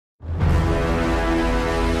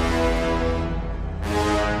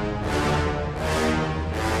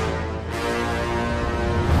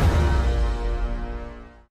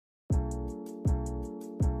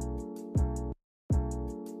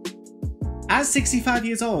At 65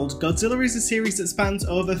 years old, Godzilla is a series that spans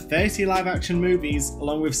over 30 live-action movies,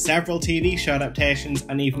 along with several TV show adaptations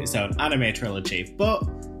and even its own anime trilogy, but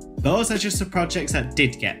those are just the projects that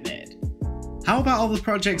did get made. How about all the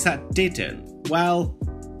projects that didn't? Well,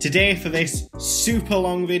 today for this super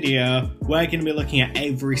long video, we're going to be looking at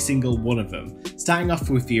every single one of them, starting off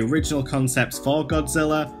with the original concepts for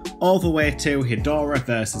Godzilla, all the way to Hedorah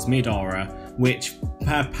vs Midorah, which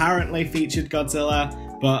apparently featured Godzilla,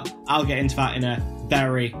 but I'll get into that in a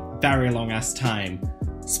very, very long ass time.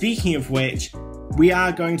 Speaking of which, we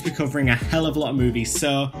are going to be covering a hell of a lot of movies,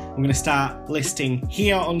 so I'm going to start listing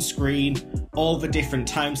here on screen all the different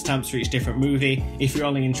timestamps for each different movie if you're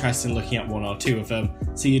only interested in looking at one or two of them,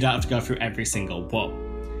 so you don't have to go through every single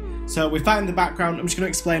one. So with that in the background, I'm just going to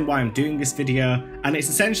explain why I'm doing this video, and it's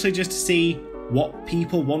essentially just to see what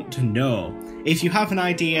people want to know. If you have an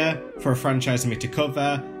idea for a franchise for me to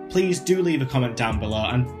cover, please do leave a comment down below,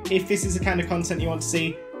 and if this is the kind of content you want to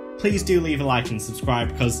see, please do leave a like and subscribe,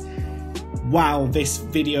 because wow, this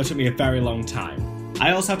video took me a very long time.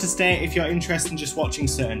 I also have to state, if you're interested in just watching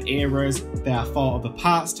certain eras, there are 4 other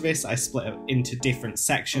parts to this. I split it into different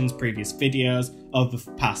sections, previous videos of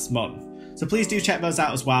the past month. So please do check those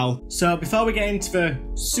out as well. So before we get into the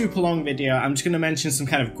super long video, I'm just going to mention some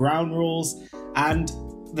kind of ground rules, and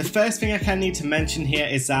the first thing I kind of need to mention here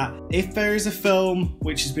is that if there is a film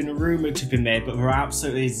which has been rumoured to be made but there are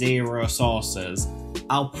absolutely zero sources,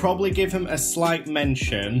 I'll probably give them a slight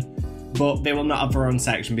mention, but they will not have their own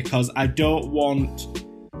section, because I don't want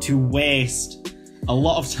to waste a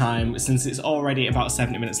lot of time, since it's already about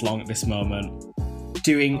 70 minutes long at this moment,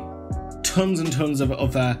 doing tons and tons of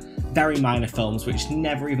other very minor films which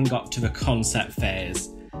never even got to the concept phase.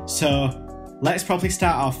 So let's probably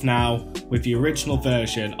start off now with the original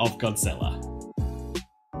version of Godzilla.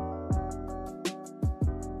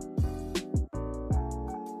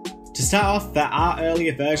 To start off, there are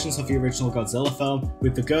earlier versions of the original Godzilla film,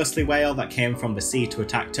 with the ghostly whale that came from the sea to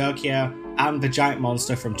attack Tokyo, and the giant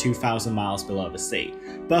monster from 2,000 miles below the sea,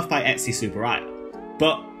 both by Etsu Tsuburaya.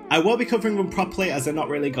 But I won't be covering them properly, as they're not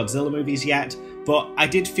really Godzilla movies yet, but I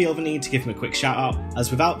did feel the need to give them a quick shout out, as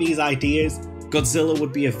without these ideas, Godzilla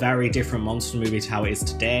would be a very different monster movie to how it is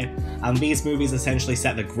today, and these movies essentially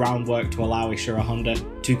set the groundwork to allow Ishiro Honda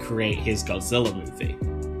to create his Godzilla movie.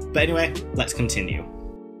 But anyway, let's continue.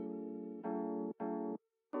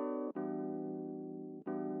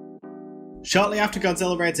 Shortly after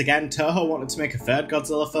Godzilla raids again, Toho wanted to make a third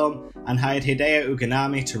Godzilla film and hired Hideo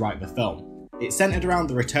Uganami to write the film. It centered around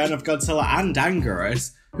the return of Godzilla and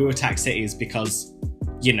Anguirus, who attack cities because,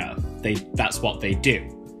 you know, that's what they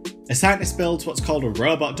do. A scientist builds what's called a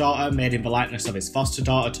robot daughter, made in the likeness of his foster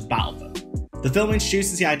daughter, to battle them. The film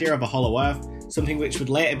introduces the idea of a hollow earth, something which would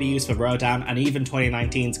later be used for Rodan and even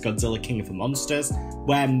 2019's Godzilla King of the Monsters,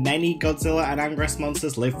 where many Godzilla and Anguirus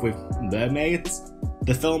monsters live with mermaids.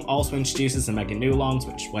 The film also introduces the Meganulons,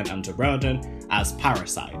 which went onto Rodan, as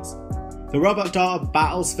parasites. The robot daughter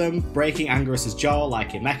battles them, breaking Anguirus' jaw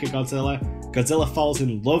like in Mechagodzilla. Godzilla falls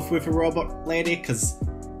in love with the robot lady, because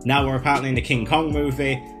now we're apparently in a King Kong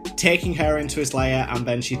movie, taking her into his lair, and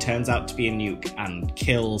then she turns out to be a nuke and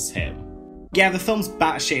kills him. Yeah, the film's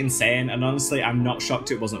batshit insane, and honestly I'm not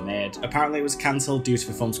shocked it wasn't made. Apparently it was cancelled due to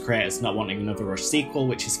the film's creators not wanting another rushed sequel,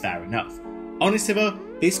 which is fair enough. Honestly though,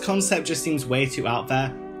 this concept just seems way too out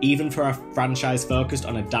there, even for a franchise focused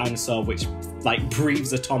on a dinosaur which,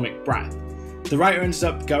 breathes atomic breath. The writer ended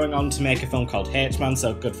up going on to make a film called H-Man,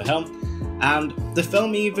 so good for him. And the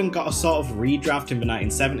film even got a sort of redraft in the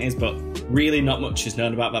 1970s, but really not much is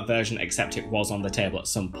known about that version except it was on the table at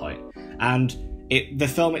some point. And the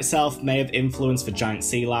film itself may have influenced the giant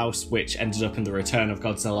sea louse, which ended up in The Return of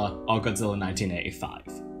Godzilla, or Godzilla 1985.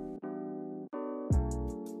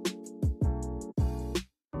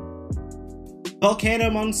 Volcano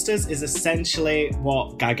Monsters is essentially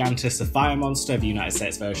what Gigantus the Fire Monster, the United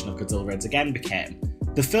States version of Godzilla Raids Again, became.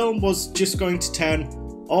 The film was just going to turn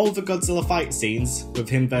all the Godzilla fight scenes, with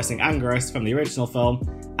him versing Anguirus from the original film,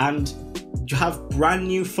 and have brand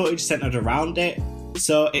new footage centered around it,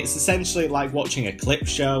 so it's essentially like watching a clip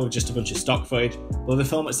show with just a bunch of stock footage, but the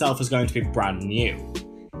film itself is going to be brand new.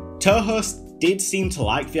 Toho did seem to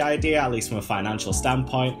like the idea, at least from a financial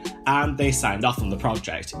standpoint, and they signed off on the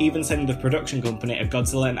project, even sending the production company a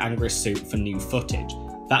Godzilla and Anguirus suit for new footage.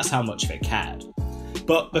 That's how much they cared.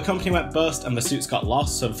 But the company went bust and the suits got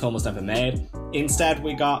lost, so the film was never made. Instead,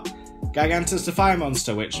 we got Gigantus the Fire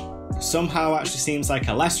Monster, which somehow actually seems like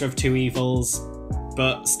a lesser of two evils,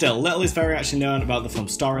 but still, little is very actually known about the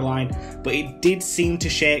film's storyline, but it did seem to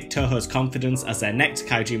shake Toho's confidence, as their next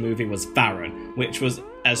kaiju movie was Baron, which was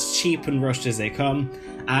as cheap and rushed as they come,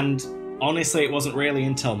 and honestly it wasn't really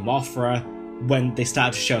until Mothra when they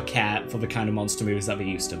started to show care for the kind of monster movies that they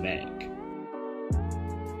used to make.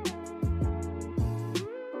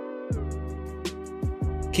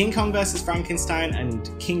 King Kong vs. Frankenstein and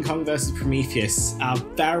King Kong vs. Prometheus are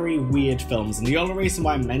very weird films, and the only reason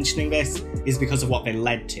why I'm mentioning this is because of what they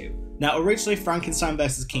led to. Now, originally Frankenstein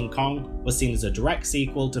vs. King Kong was seen as a direct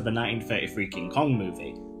sequel to the 1933 King Kong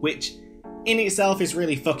movie, which in itself is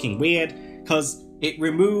really fucking weird, because it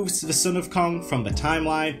removes the son of Kong from the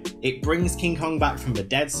timeline, it brings King Kong back from the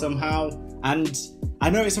dead somehow, and I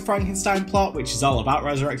know it's a Frankenstein plot, which is all about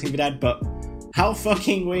resurrecting the dead, but how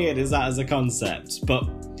fucking weird is that as a concept? But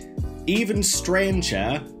even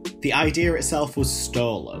stranger, the idea itself was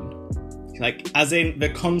stolen. Like, as in, the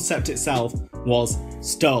concept itself was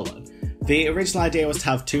stolen. The original idea was to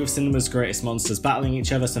have two of cinema's greatest monsters battling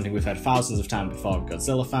each other, something we've heard thousands of times before of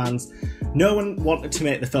Godzilla fans. No one wanted to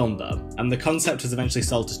make the film though, and the concept was eventually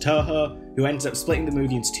sold to Toho, who ended up splitting the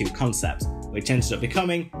movie into two concepts, which ended up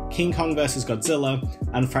becoming King Kong vs. Godzilla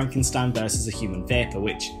and Frankenstein vs. a Human Vapor,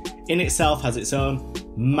 which in itself has its own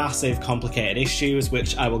massive complicated issues,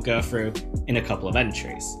 which I will go through in a couple of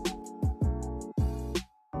entries.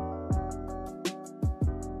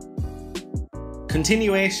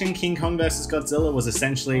 Continuation King Kong vs. Godzilla was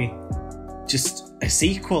essentially just a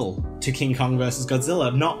sequel to King Kong vs.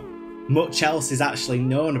 Godzilla. Not much else is actually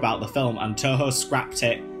known about the film, and Toho scrapped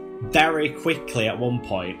it very quickly at one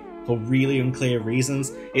point for really unclear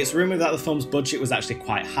reasons. It's rumoured that the film's budget was actually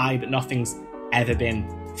quite high, but nothing's ever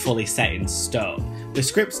been fully set in stone. The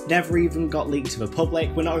scripts never even got leaked to the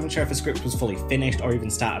public. We're not even sure if the script was fully finished or even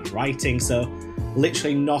started writing, so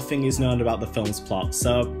literally nothing is known about the film's plot.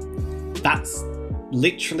 So that's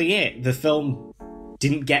literally it. The film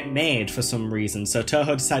didn't get made for some reason, so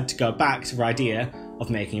Toho decided to go back to the idea of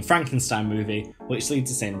making a Frankenstein movie, which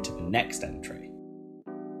leads us into the next entry.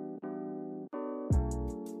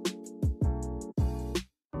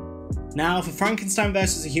 Now, for Frankenstein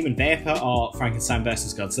vs. a Human Vapor, or Frankenstein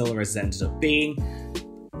vs. Godzilla as it ended up being,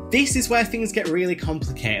 this is where things get really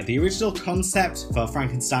complicated. The original concept for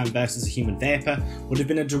Frankenstein vs. a Human Vapor would have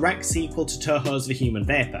been a direct sequel to Toho's The Human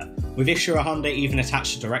Vapor, with Ishiro Honda even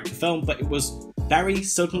attached to direct the film, but it was very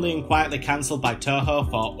suddenly and quietly cancelled by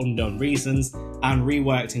Toho for unknown reasons and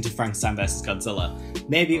reworked into Frankenstein vs. Godzilla.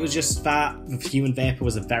 Maybe it was just that the Human Vapor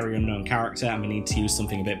was a very unknown character and we need to use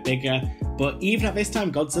something a bit bigger, but even at this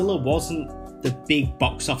time Godzilla wasn't the big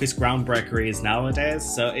box office groundbreaker he is nowadays,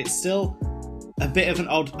 so it's still a bit of an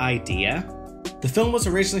odd idea. The film was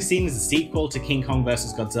originally seen as a sequel to King Kong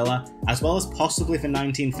vs. Godzilla, as well as possibly the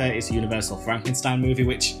 1930s Universal Frankenstein movie,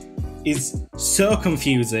 which is so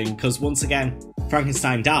confusing because once again,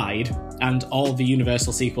 Frankenstein died, and all the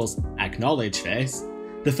Universal sequels acknowledge this.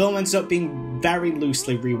 The film ends up being very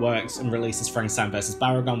loosely reworked and released as Frankenstein vs.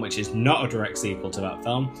 Baragon, which is not a direct sequel to that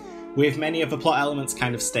film, with many of the plot elements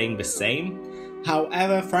kind of staying the same.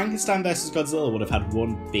 However, Frankenstein vs. Godzilla would have had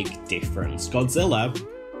one big difference. Godzilla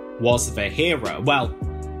was the hero. Well,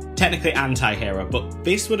 technically anti-hero, but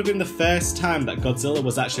this would have been the first time that Godzilla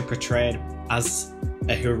was actually portrayed as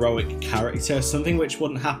a heroic character, something which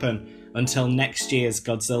wouldn't happen until next year's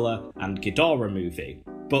Godzilla and Ghidorah movie.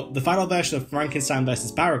 But the final version of Frankenstein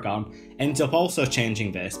vs. Baragon ended up also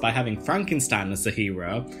changing this by having Frankenstein as the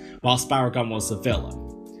hero, whilst Baragon was the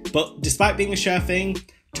villain. But despite being a sure thing,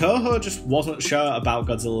 Toho just wasn't sure about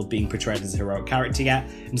Godzilla being portrayed as a heroic character yet,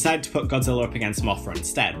 and decided to put Godzilla up against Mothra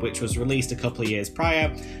instead, which was released a couple of years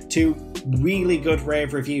prior to really good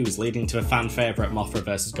rave reviews, leading to a fan favourite Mothra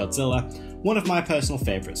vs. Godzilla, one of my personal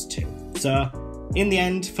favourites too. So, in the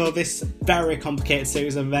end, for this very complicated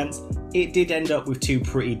series of events, it did end up with two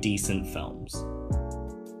pretty decent films.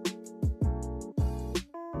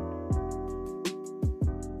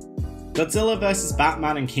 Godzilla vs.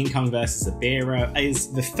 Batman and King Kong vs. Ebirah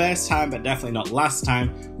is the first time, but definitely not last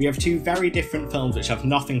time, we have two very different films which have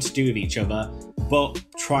nothing to do with each other, but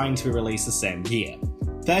trying to be released the same year.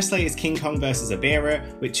 Firstly is King Kong vs.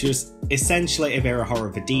 Ebirah, which was essentially Ebirah Horror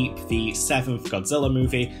of the Deep, the 7th Godzilla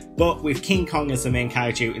movie, but with King Kong as the main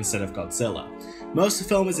kaiju instead of Godzilla. Most of the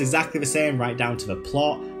film is exactly the same right down to the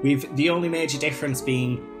plot, with the only major difference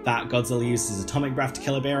being that Godzilla used his atomic breath to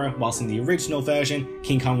kill Ebirah, whilst in the original version,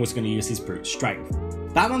 King Kong was going to use his brute strength.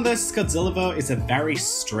 Batman vs. Godzilla though is a very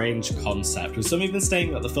strange concept, with some even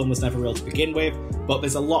saying that the film was never real to begin with, but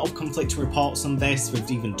there's a lot of conflicting reports on this,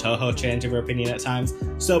 with even Toho changing their opinion at times,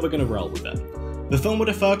 so we're going to roll with it. The film would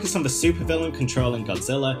have focused on the supervillain controlling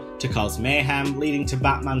Godzilla to cause mayhem, leading to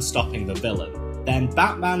Batman stopping the villain. Then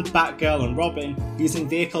Batman, Batgirl and Robin using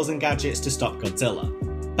vehicles and gadgets to stop Godzilla.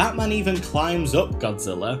 Batman even climbs up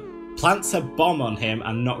Godzilla, plants a bomb on him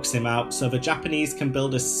and knocks him out so the Japanese can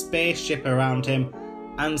build a spaceship around him,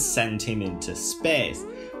 and send him into space.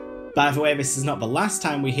 By the way, this is not the last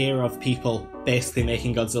time we hear of people basically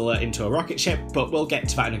making Godzilla into a rocket ship, but we'll get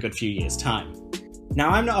to that in a good few years' time. Now,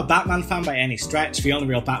 I'm not a Batman fan by any stretch. The only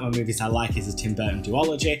real Batman movies I like is the Tim Burton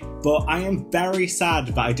duology, but I am very sad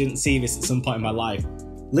that I didn't see this at some point in my life.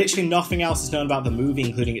 Literally nothing else is known about the movie,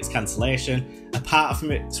 including its cancellation, apart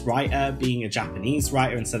from its writer being a Japanese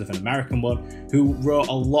writer instead of an American one, who wrote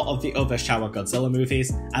a lot of the other Showa Godzilla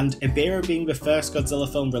movies, and Ebirah being the first Godzilla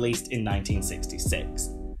film released in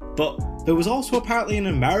 1966. But there was also apparently an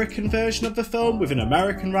American version of the film with an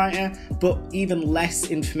American writer, but even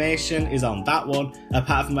less information is on that one,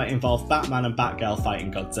 apart from that it involved Batman and Batgirl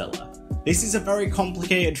fighting Godzilla. This is a very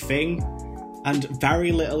complicated thing, and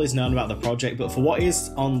very little is known about the project, but for what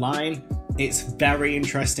is online, it's very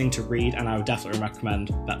interesting to read, and I would definitely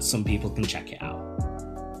recommend that some people can check it out.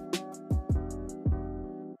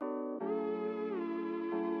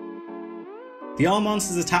 The All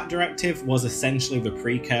Monsters Attack Directive was essentially the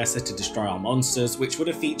precursor to Destroy All Monsters, which would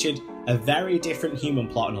have featured a very different human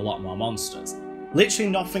plot and a lot more monsters. Literally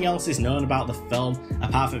nothing else is known about the film,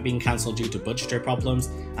 apart from it being cancelled due to budgetary problems,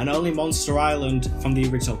 and only Monster Island from the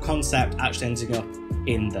original concept actually ending up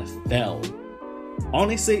in the film.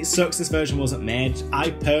 Honestly, it sucks this version wasn't made.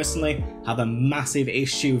 I personally have a massive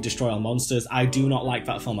issue with Destroy All Monsters. I do not like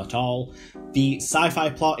that film at all. The sci-fi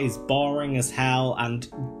plot is boring as hell, and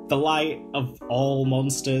the light of all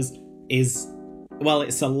monsters is, well,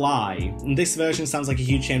 it's a lie. And this version sounds like a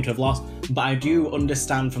huge shame to have lost, but I do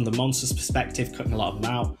understand from the monsters' perspective, cutting a lot of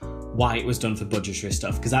them out, why it was done for budgetary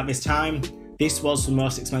stuff. Because at this time, this was the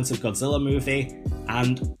most expensive Godzilla movie,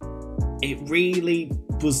 and it really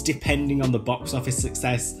was depending on the box office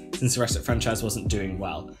success since the rest of the franchise wasn't doing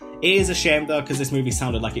well. It is a shame though, because this movie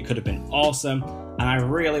sounded like it could have been awesome, and I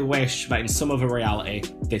really wish that in some other reality,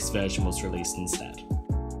 this version was released instead.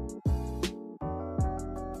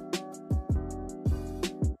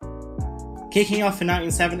 Kicking off in the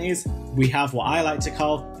 1970s, we have what I like to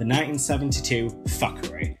call the 1972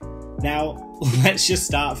 fuckery. Now, let's just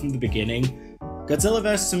start from the beginning. Godzilla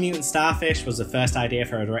vs. a Mutant Starfish was the first idea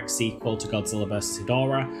for a direct sequel to Godzilla vs.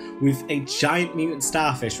 Hedorah, with a giant mutant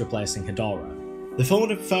starfish replacing Hedorah. The film would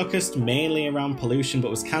have focused mainly around pollution,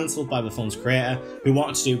 but was cancelled by the film's creator, who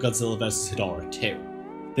wanted to do Godzilla vs. Hedorah 2.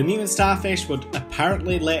 The mutant starfish would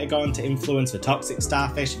apparently later go on to influence the toxic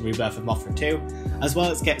starfish in Rebirth of Mothra 2, as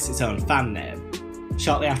well as gets its own fan name.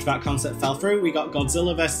 Shortly after that concept fell through, we got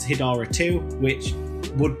Godzilla vs. Hedorah 2, which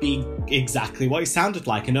would be exactly what it sounded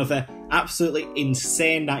like, another absolutely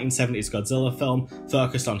insane 1970s Godzilla film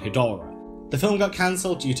focused on Hedorah. The film got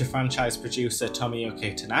cancelled due to franchise producer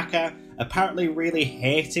Tomioka Tanaka apparently really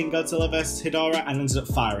hating Godzilla vs. Hedorah and ended up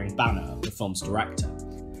firing Banner, the film's director,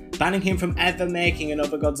 banning him from ever making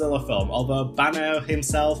another Godzilla film, although Banner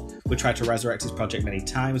himself would try to resurrect his project many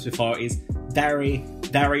times before his very,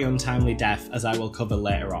 very untimely death, as I will cover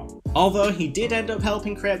later on. Although he did end up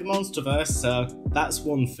helping create the Monsterverse, so that's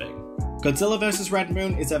one thing. Godzilla vs. Red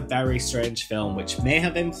Moon is a very strange film which may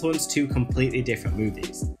have influenced two completely different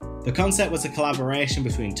movies. The concept was a collaboration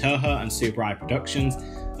between Toho and Tsuburaya Productions,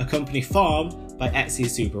 a company formed by Etsuya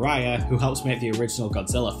Tsuburaya, who helped make the original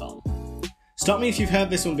Godzilla film. Stop me if you've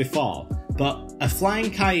heard this one before, but a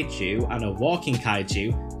flying kaiju and a walking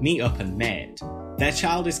kaiju meet up and mate. Their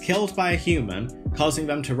child is killed by a human, causing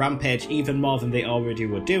them to rampage even more than they already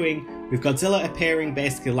were doing, with Godzilla appearing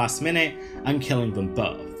basically last minute and killing them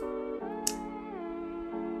both.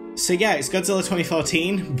 So yeah, it's Godzilla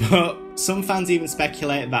 2014, but some fans even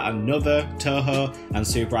speculate that another Toho and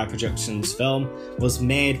Tsuburaya Productions film was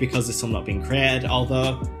made because of some not being created,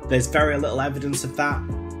 although there's very little evidence of that.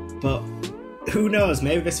 But who knows,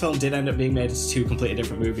 maybe this film did end up being made into two completely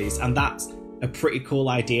different movies, and that's a pretty cool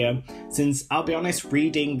idea, since I'll be honest,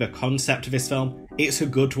 reading the concept of this film, it's a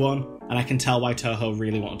good one, and I can tell why Toho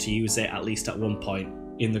really wanted to use it, at least at one point,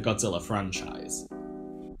 in the Godzilla franchise.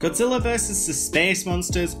 Godzilla vs. the Space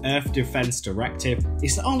Monsters Earth Defense Directive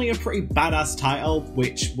is not only a pretty badass title,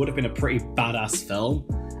 which would have been a pretty badass film.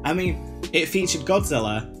 I mean, it featured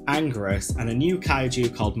Godzilla, Anguirus, and a new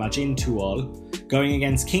kaiju called Majin Tuol, going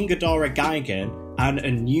against King Ghidorah Gigan and a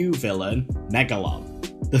new villain, Megalon.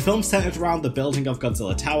 The film centered around the building of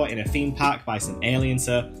Godzilla Tower in a theme park by some aliens,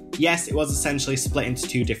 so yes, it was essentially split into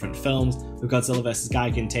two different films, with Godzilla vs.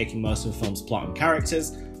 Gigan taking most of the film's plot and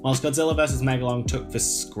characters, whilst Godzilla vs. Megalon took the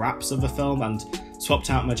scraps of the film and swapped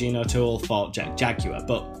out Majin Tuol for Jet Jaguar,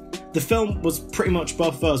 but the film was pretty much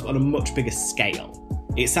both of those but on a much bigger scale.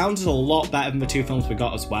 It sounded a lot better than the two films we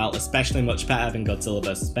got as well, especially much better than Godzilla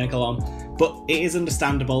vs. Megalon, but it is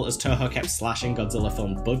understandable as Toho kept slashing Godzilla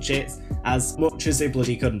film budgets as much as they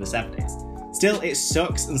bloody could in the 70s. Still, it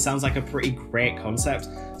sucks and sounds like a pretty great concept.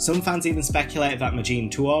 Some fans even speculate that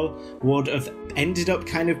Majin Tuol would have ended up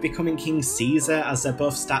kind of becoming King Caesar, as they're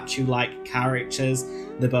both statue-like characters,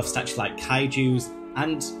 they're both statue-like kaijus,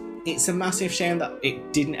 and it's a massive shame that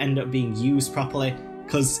it didn't end up being used properly,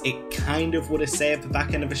 because it kind of would have saved the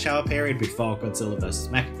back end of a shower period before Godzilla vs.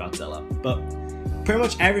 Mechagodzilla. But pretty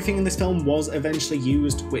much everything in this film was eventually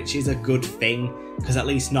used, which is a good thing, because at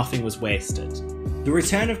least nothing was wasted. The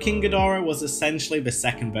Return of King Ghidorah was essentially the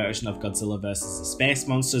second version of Godzilla vs. the Space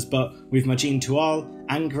Monsters, but with Majin Tuol,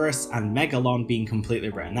 Anguirus and Megalon being completely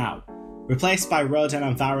written out, replaced by Rodan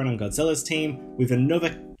and Varan on Godzilla's team, with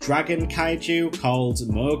another dragon kaiju called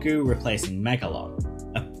Mogu replacing Megalon.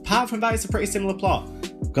 Apart from that, it's a pretty similar plot.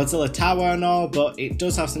 Godzilla Tower and all, but it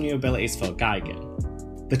does have some new abilities for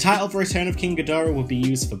Gigan. The title of Return of King Ghidorah will be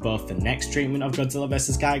used for both the next treatment of Godzilla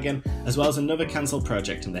vs. Gigan, as well as another cancelled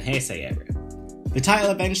project in the Heisei area. The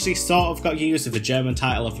title eventually sort of got used with the German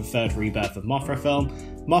title of the third rebirth of Mothra film,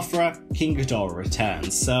 Mothra King Ghidorah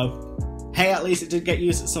Returns, so hey, at least it did get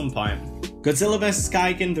used at some point. Godzilla vs.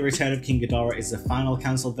 Gigan, The Return of King Ghidorah is the final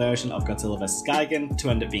cancelled version of Godzilla vs. Gigan to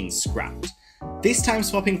end up being scrapped. This time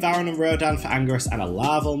swapping Varan and Rodan for Anguirus and a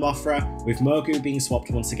larval Mothra, with Mogu being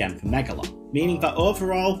swapped once again for Megalon, meaning that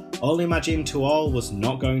overall, only Majin Tuol was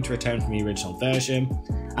not going to return from the original version,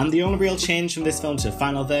 and the only real change from this film to the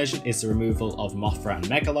final version is the removal of Mothra and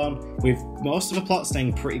Megalon, with most of the plot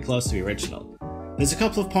staying pretty close to the original. There's a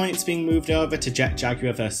couple of points being moved over to Jet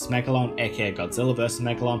Jaguar vs. Megalon, aka Godzilla vs.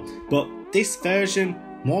 Megalon, but this version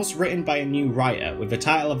was written by a new writer, with the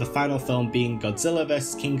title of the final film being Godzilla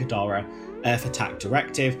vs. King Ghidorah, Earth Attack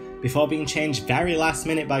Directive, before being changed very last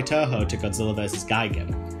minute by Toho to Godzilla vs.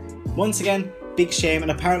 Gigan. Once again, big shame,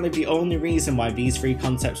 and apparently the only reason why these three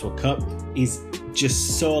concepts were cut is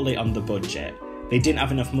just solely on the budget. They didn't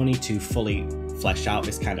have enough money to fully flesh out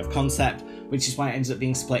this kind of concept, which is why it ends up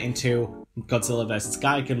being split into Godzilla vs.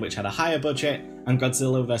 Gigan, which had a higher budget, and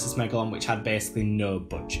Godzilla vs. Megalon, which had basically no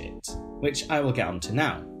budget, which I will get onto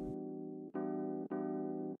now.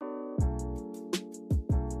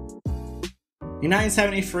 In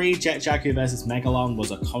 1973, Jet Jaguar vs. Megalon was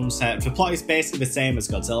a concept. The plot is basically the same as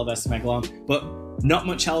Godzilla vs. Megalon, but not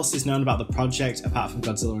much else is known about the project apart from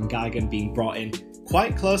Godzilla and Gigan being brought in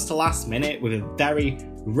quite close to last minute with a very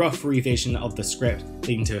rough revision of the script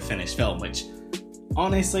leading to a finished film, which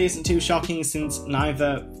honestly isn't too shocking since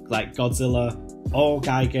neither Godzilla or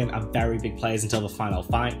Gigan are very big players until the final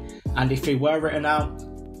fight, and if they were written out,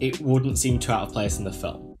 it wouldn't seem too out of place in the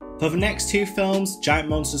film. For the next two films, Giant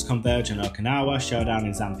Monsters Converge in Okinawa, Showdown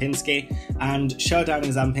in Zampinski, and Showdown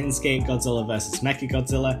in Zampinski, Godzilla vs.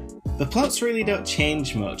 Mechagodzilla, the plots really don't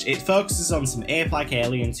change much. It focuses on some ape-like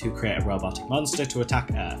aliens who create a robotic monster to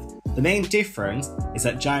attack Earth. The main difference is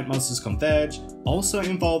that Giant Monsters Converge also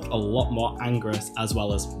involved a lot more Anguirus as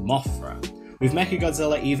well as Mothra, with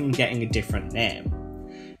Mechagodzilla even getting a different name.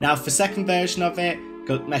 Now, for the second version of it,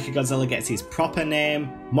 Mechagodzilla gets his proper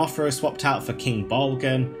name, Mothra is swapped out for King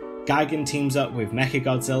Bolgan, Gigan teams up with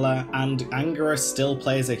Mechagodzilla, and Anguirus still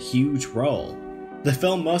plays a huge role. The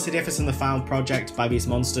film mostly differs from the final project by these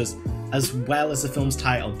monsters, as well as the film's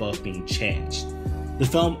title both being changed. The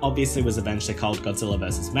film obviously was eventually called Godzilla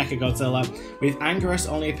vs. Mechagodzilla, with Anguirus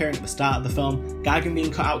only appearing at the start of the film, Gigan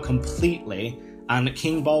being cut out completely, and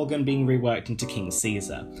King Bolgan being reworked into King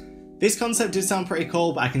Caesar. This concept did sound pretty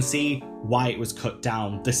cool, but I can see why it was cut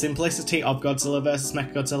down. The simplicity of Godzilla vs.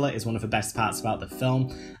 Mechagodzilla is one of the best parts about the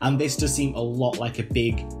film, and this does seem a lot like a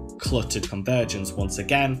big, cluttered convergence once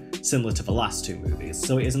again, similar to the last two movies,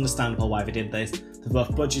 so it is understandable why they did this, for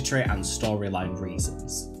both budgetary and storyline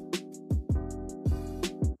reasons.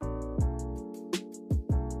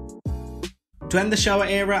 To end the Showa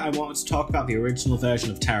era, I wanted to talk about the original version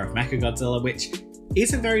of Terror of Mechagodzilla, which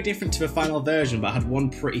isn't very different to the final version, but had one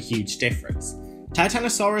pretty huge difference.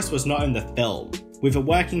 Titanosaurus was not in the film, with a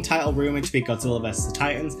working title rumoured to be Godzilla vs. the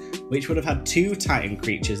Titans, which would have had two Titan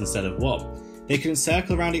creatures instead of one. They could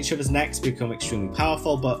encircle around each other's necks to become extremely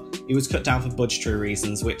powerful, but it was cut down for budgetary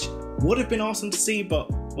reasons, which would have been awesome to see, but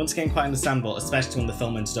once again quite understandable, especially when the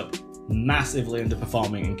film ended up massively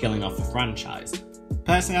underperforming and killing off the franchise.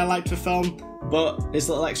 Personally, I liked the film, but this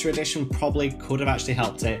little extra addition probably could have actually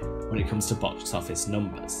helped it when it comes to box office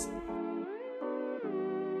numbers.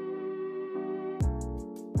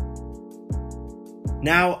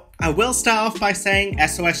 Now, I will start off by saying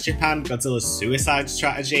SOS Japan Godzilla's suicide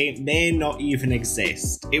strategy may not even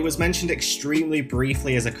exist. It was mentioned extremely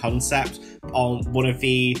briefly as a concept on one of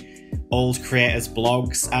the old creators'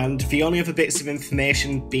 blogs, and the only other bits of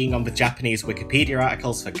information being on the Japanese Wikipedia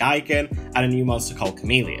articles for Gigan and a new monster called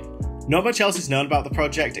Chameleon. Not much else is known about the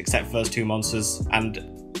project except for those two monsters, and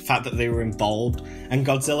fact that they were involved, and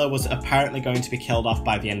Godzilla was apparently going to be killed off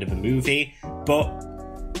by the end of the movie, but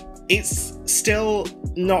it's still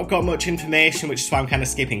not got much information, which is why I'm kind of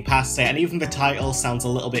skipping past it, and even the title sounds a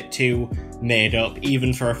little bit too made up,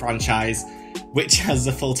 even for a franchise which has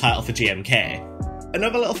the full title for GMK.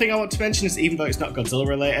 Another little thing I want to mention is, even though it's not Godzilla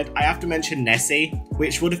related, I have to mention Nessie,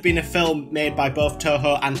 which would have been a film made by both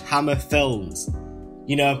Toho and Hammer Films.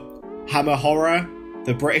 You know, Hammer Horror,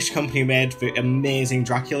 the British company who made the amazing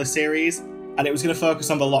Dracula series, and it was going to focus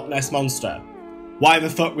on the Loch Ness Monster. Why the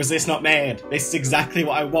fuck was this not made? This is exactly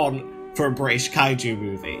what I want for a British kaiju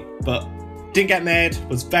movie. But didn't get made,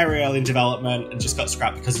 was very early in development, and just got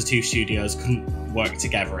scrapped because the two studios couldn't work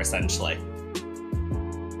together, essentially.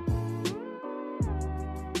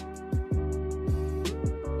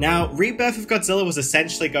 Now, Rebirth of Godzilla was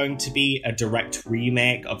essentially going to be a direct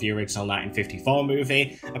remake of the original 1954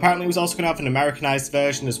 movie. Apparently it was also going to have an Americanized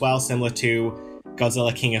version as well, similar to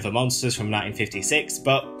Godzilla King of the Monsters from 1956,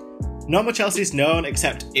 but not much else is known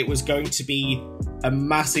except it was going to be a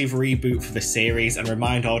massive reboot for the series and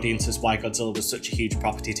remind audiences why Godzilla was such a huge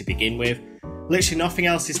property to begin with. Literally nothing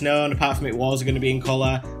else is known apart from it was going to be in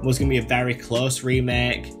colour, was going to be a very close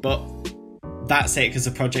remake, but that's it because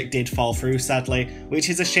the project did fall through sadly, which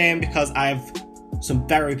is a shame because I have some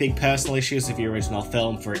very big personal issues with the original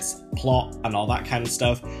film for its plot and all that kind of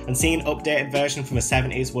stuff, and seeing an updated version from the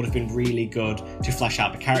 70s would have been really good to flesh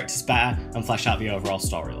out the characters better and flesh out the overall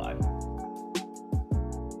storyline.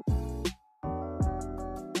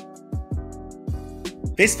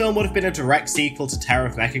 This film would have been a direct sequel to Terror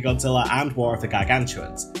of Mechagodzilla and War of the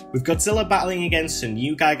Gargantuans, with Godzilla battling against a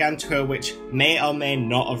new Gargantua which may or may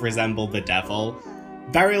not have resembled the Devil.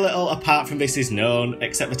 Very little apart from this is known,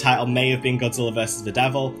 except the title may have been Godzilla vs. the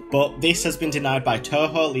Devil, but this has been denied by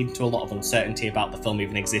Toho, leading to a lot of uncertainty about the film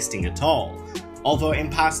even existing at all. Although in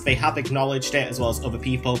past they have acknowledged it, as well as other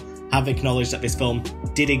people have acknowledged that this film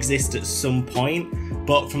did exist at some point,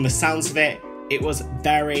 but from the sounds of it, it was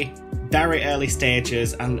very early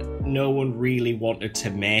stages and no one really wanted to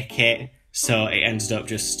make it, so it ended up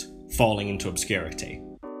just falling into obscurity.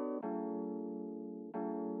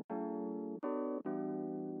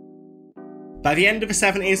 By the end of the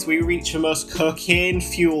 70s, we reach the most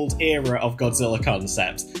cocaine-fueled era of Godzilla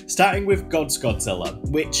concepts, starting with God's Godzilla,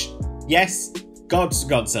 which, yes, God's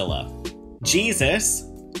Godzilla. Jesus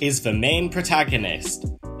is the main protagonist,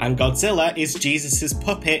 and Godzilla is Jesus'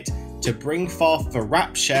 puppet to bring forth the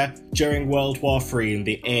rapture during World War III in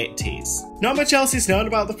the 80s. Not much else is known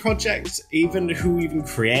about the project, even who even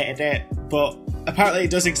created it, but apparently it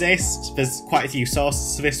does exist. There's quite a few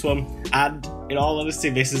sources to this one, and in all honesty,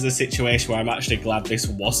 this is a situation where I'm actually glad this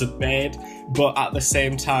wasn't made, but at the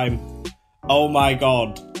same time, oh my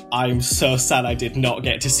god, I'm so sad I did not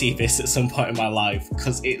get to see this at some point in my life,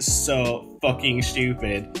 because it's so fucking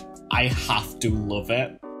stupid. I have to love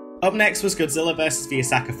it. Up next was Godzilla vs. the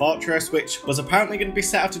Osaka Fortress, which was apparently going to be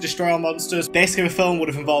set out to destroy all monsters. Basically, the film would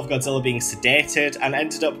have involved Godzilla being sedated and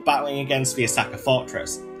ended up battling against the Osaka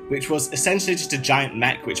Fortress, which was essentially just a giant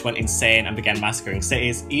mech which went insane and began massacring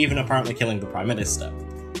cities, even apparently killing the Prime Minister.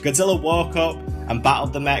 Godzilla woke up and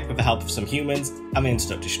battled the mech with the help of some humans, and they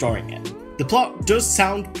ended up destroying it. The plot does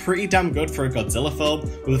sound pretty damn good for a Godzilla film,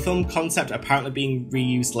 with the film concept apparently being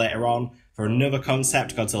reused later on for another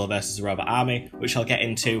concept, Godzilla vs. the Robot Army, which I'll get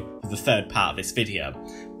into for the third part of this video.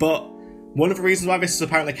 But one of the reasons why this was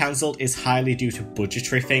apparently cancelled is highly due to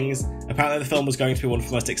budgetary things. Apparently the film was going to be one of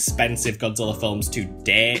the most expensive Godzilla films to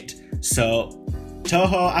date, so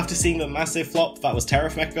Toho, after seeing the massive flop that was Terror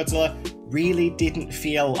of Mechagodzilla, really didn't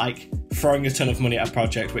feel like throwing a ton of money at a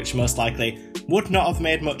project which most likely would not have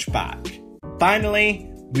made much back. Finally,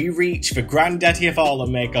 we reach the granddaddy of all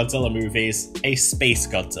unmade Godzilla movies, a Space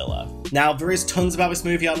Godzilla. Now, there is tons about this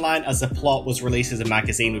movie online as the plot was released as a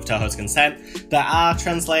magazine with Toho's consent. There are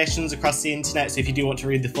translations across the internet, so if you do want to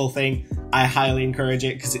read the full thing, I highly encourage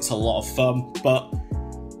it because it's a lot of fun. But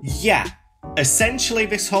yeah, essentially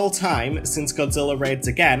this whole time, since Godzilla raids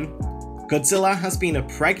again, Godzilla has been a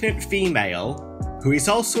pregnant female who is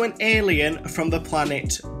also an alien from the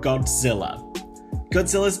planet Godzilla.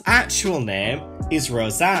 Godzilla's actual name is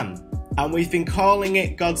Roseanne, and we've been calling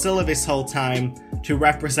it Godzilla this whole time to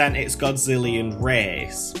represent its Godzillian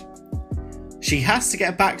race. She has to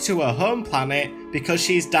get back to her home planet because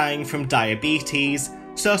she's dying from diabetes,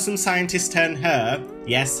 so some scientists turn her,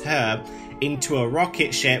 yes her, into a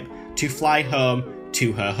rocket ship to fly home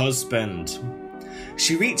to her husband.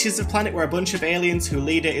 She reaches a planet where a bunch of aliens whose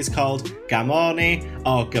leader is called Gamorni,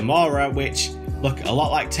 or Gamora, which look a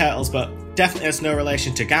lot like turtles but definitely has no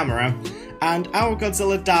relation to Gamera, and our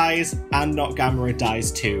Godzilla dies, and not Gamera dies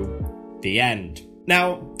too. The end.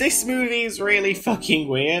 Now, this movie is really fucking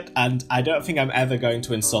weird, and I don't think I'm ever going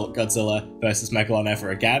to insult Godzilla vs. Megalon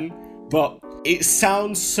ever again, but it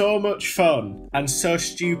sounds so much fun and so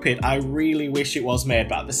stupid. I really wish it was made,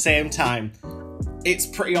 but at the same time, it's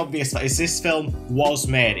pretty obvious that if this film was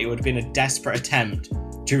made, it would have been a desperate attempt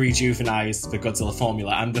to rejuvenise the Godzilla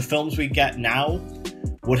formula, and the films we get now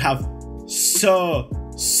would have so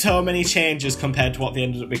many changes compared to what they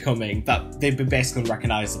ended up becoming that they'd be basically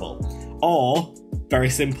unrecognisable. Or,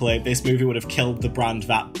 very simply, this movie would have killed the brand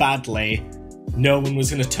that badly, no one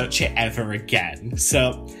was going to touch it ever again.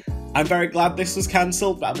 So, I'm very glad this was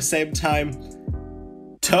cancelled, but at the same time,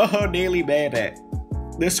 Toho nearly made it.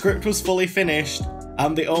 The script was fully finished,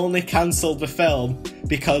 and they only cancelled the film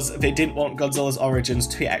because they didn't want Godzilla's origins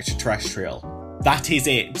to be extraterrestrial. That is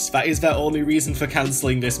it. That is their only reason for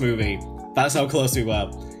cancelling this movie. That's how close we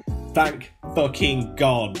were. Thank fucking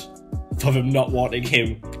God for them not wanting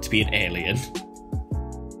him to be an alien.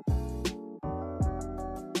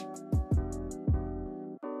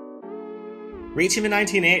 Reaching the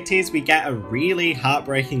 1980s, we get a really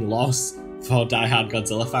heartbreaking loss for die-hard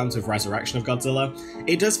Godzilla fans with Resurrection of Godzilla.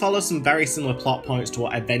 It does follow some very similar plot points to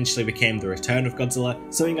what eventually became The Return of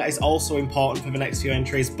Godzilla, something that is also important for the next few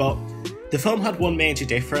entries, but the film had one major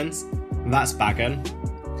difference, and that's Bagan.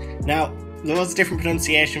 Now, there was a different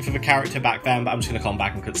pronunciation for the character back then, but I'm just going to call him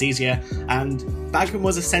Bagan because it's easier, and Bagan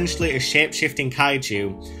was essentially a shape-shifting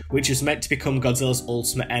kaiju, which was meant to become Godzilla's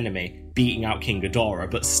ultimate enemy, beating out King Ghidorah,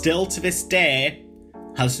 but still to this day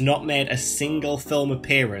has not made a single film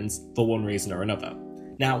appearance for one reason or another.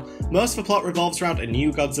 Now, most of the plot revolves around a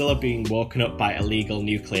new Godzilla being woken up by illegal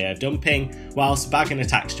nuclear dumping, whilst Bagan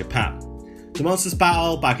attacks Japan. The monsters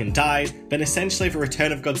battle, Bagan dies, then essentially the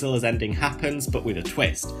Return of Godzilla's ending happens, but with a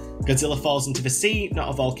twist. Godzilla falls into the sea, not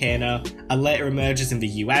a volcano, and later emerges in the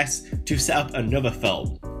US to set up another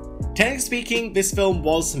film. Technically speaking, this film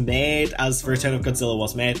was made as The Return of Godzilla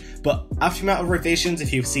was made, but after the amount of revisions,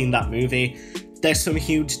 if you've seen that movie, there's some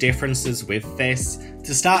huge differences with this.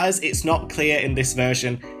 To starters, it's not clear in this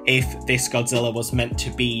version if this Godzilla was meant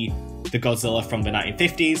to be the Godzilla from the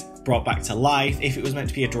 1950s, brought back to life, if it was meant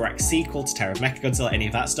to be a direct sequel to Terror of Mechagodzilla, any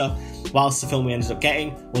of that stuff, whilst the film we ended up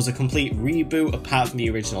getting was a complete reboot apart from the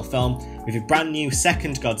original film, with a brand new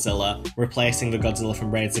second Godzilla replacing the Godzilla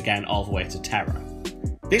from Raids Again all the way to Terror.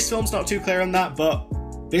 This film's not too clear on that, but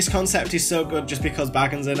this concept is so good just because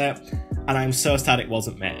Bagan's in it, and I'm so sad it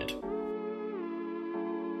wasn't made.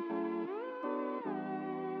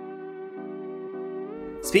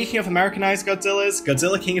 Speaking of Americanized Godzillas,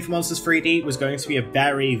 Godzilla King of the Monsters 3D was going to be a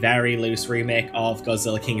very, very loose remake of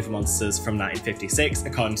Godzilla King of the Monsters from 1956,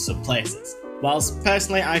 according to some places. Whilst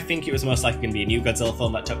personally I think it was most likely going to be a new Godzilla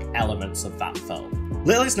film that took elements of that film.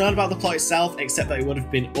 Little is known about the plot itself, except that it would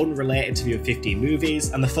have been unrelated to the other 15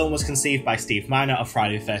 movies, and the film was conceived by Steve Miner of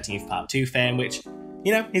Friday the 13th Part 2 fame, which,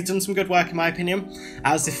 you know, he's done some good work in my opinion,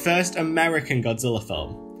 as the first American Godzilla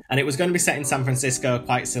film. And it was going to be set in San Francisco,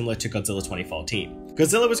 quite similar to Godzilla 2014.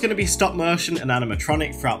 Godzilla was going to be stop motion and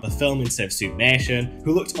animatronic throughout the film instead of Suitmation,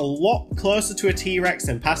 who looked a lot closer to a T-Rex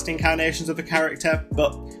than past incarnations of the character,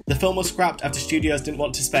 but the film was scrapped after studios didn't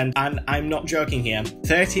want to spend, and I'm not joking here,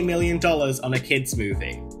 $30 million on a kids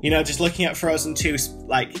movie. You know, just looking at Frozen 2,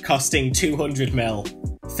 like, costing 200 mil,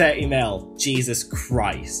 30 mil, Jesus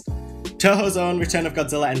Christ. Toho's own Return of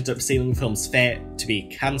Godzilla ended up sealing the film's fate to be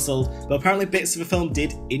cancelled, but apparently bits of the film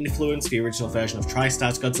did influence the original version of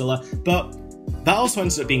TriStar's Godzilla, but that also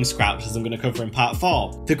ended up being scrapped, as I'm going to cover in part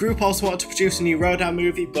 4. The group also wanted to produce a new Rodan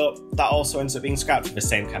movie, but that also ended up being scrapped for the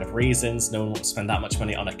same kind of reasons. No one wanted to spend that much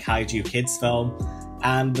money on a kaiju kids film,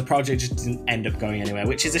 and the project just didn't end up going anywhere,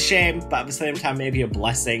 which is a shame, but at the same time maybe a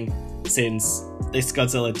blessing, since this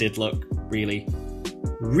Godzilla did look really,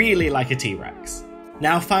 really like a T-Rex.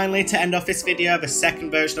 Now finally, to end off this video, the second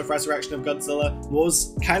version of Resurrection of Godzilla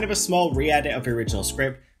was kind of a small re-edit of the original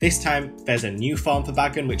script. This time, there's a new form for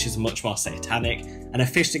Bagan, which is much more satanic, and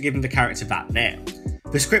officially giving the character that name.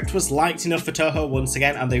 The script was liked enough for Toho once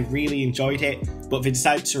again, and they really enjoyed it, but they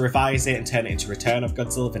decided to revise it and turn it into Return of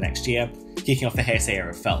Godzilla the next year, kicking off the Heisei era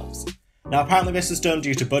of films. Now apparently this was done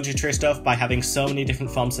due to budgetary stuff. By having so many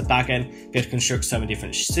different forms of Bagan, they had to construct so many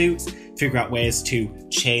different suits, figure out ways to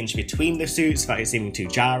change between the suits without it seeming too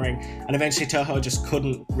jarring, and eventually Toho just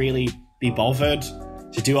couldn't really be bothered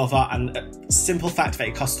to do all that, and a simple fact that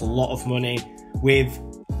it cost a lot of money, with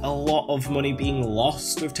a lot of money being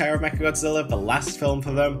lost with Terror of Mechagodzilla, the last film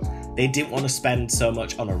for them, they didn't want to spend so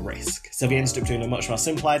much on a risk. So they ended up doing a much more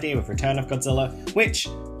simple idea with Return of Godzilla, which,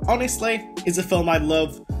 honestly, is a film I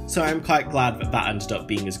love, so I'm quite glad that that ended up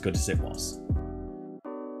being as good as it was.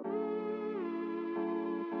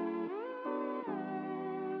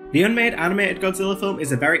 The unmade animated Godzilla film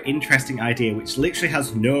is a very interesting idea which literally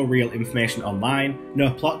has no real information online,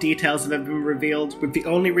 no plot details have ever been revealed, with the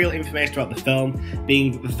only real information about the film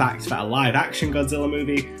being the fact that a live action Godzilla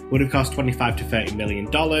movie would have cost $25 to $30 million,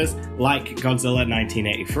 like Godzilla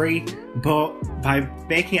 1983, but by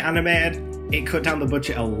making it animated, it cut down the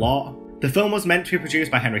budget a lot. The film was meant to be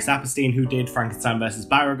produced by Henry Saperstein, who did Frankenstein vs.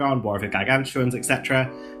 Baragon, War of the Gargantuans,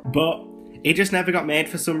 etc., but it just never got made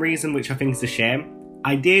for some reason, which I think is a shame.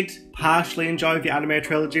 I did partially enjoy the anime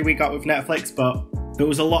trilogy we got with Netflix, but there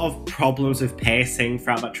was a lot of problems with pacing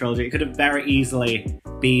throughout that trilogy. It could have very easily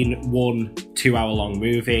been one 2-hour-long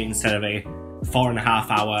movie instead of a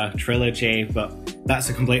 4.5-hour trilogy, but that's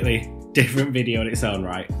a completely different video in its own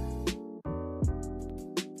right.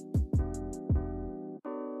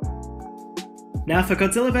 Now for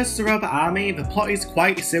Godzilla vs. the Robot Army, the plot is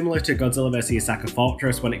quite similar to Godzilla vs. Osaka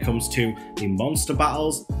Fortress when it comes to the monster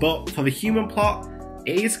battles, but for the human plot,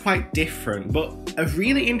 it is quite different. But a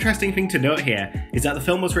really interesting thing to note here is that the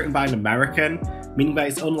film was written by an American, meaning that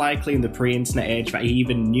it's unlikely in the pre-internet age that he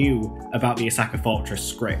even knew about the Osaka Fortress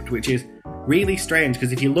script, which is really strange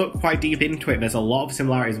because if you look quite deep into it, there's a lot of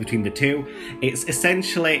similarities between the two. It's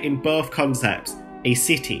essentially, in both concepts, a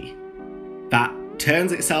city that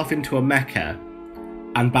turns itself into a mecha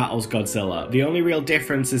and battles Godzilla. The only real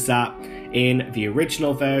difference is that in the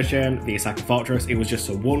original version, the Osaka Fortress, it was just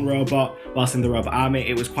a one robot, whilst in the Robot Army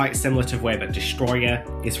it was quite similar to the way that Destroyer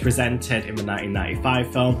is presented in the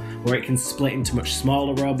 1995 film, where it can split into much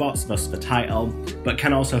smaller robots, thus the title, but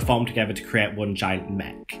can also form together to create one giant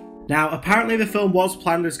mech. Now, apparently the film was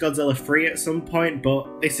planned as Godzilla 3 at some point,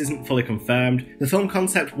 but this isn't fully confirmed. The film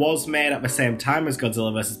concept was made at the same time as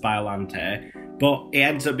Godzilla vs. Biollante, but it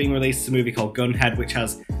ended up being released as a movie called Gunhead, which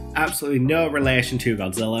has absolutely no relation to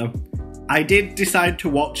Godzilla. I did decide to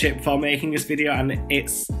watch it before making this video, and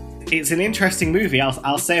it's an interesting movie,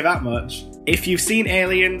 I'll say that much. If you've seen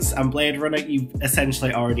Aliens and Blade Runner, you've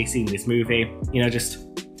essentially already seen this movie. You know, just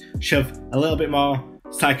shove a little bit more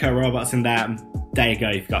psycho robots in there, and there you go,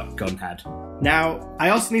 you've got Gunhead. Now, I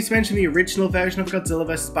also need to mention the original version of Godzilla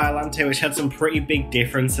vs. Biollante, which had some pretty big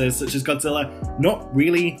differences, such as Godzilla not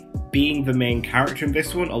really being the main character in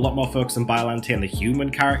this one, a lot more focus on Biollante and the human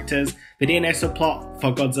characters. The DNA subplot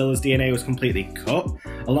for Godzilla's DNA was completely cut,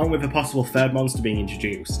 along with a possible third monster being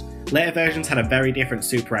introduced. Later versions had a very different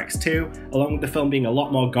Super X2, along with the film being a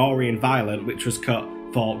lot more gory and violent, which was cut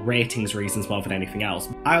for ratings reasons more than anything else.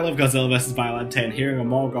 I love Godzilla vs. Biollante, and hearing a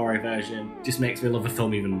more gory version just makes me love the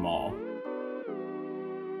film even more.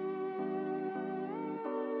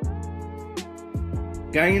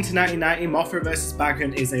 Going into 1990, Mothra vs.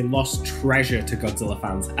 Bagan is a lost treasure to Godzilla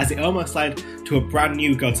fans, as it almost led to a brand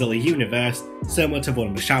new Godzilla universe, similar to the one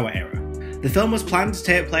in the Showa era. The film was planned to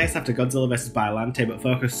take place after Godzilla vs. Biollante, but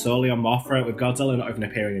focused solely on Mothra, with Godzilla not even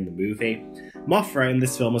appearing in the movie. Mothra in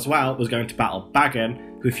this film as well was going to battle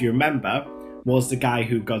Bagan, who, if you remember, was the guy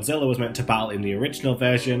who Godzilla was meant to battle in the original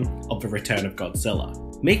version of The Return of Godzilla.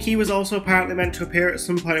 Mickey was also apparently meant to appear at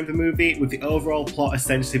some point in the movie, with the overall plot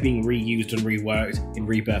essentially being reused and reworked in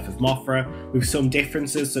Rebirth of Mothra, with some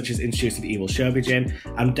differences such as introducing the evil Shobijin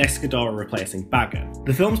and Descadora replacing Bagan.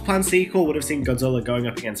 The film's planned sequel would have seen Godzilla going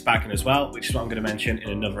up against Bagan as well, which is what I'm going to mention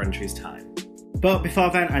in another entry's time. But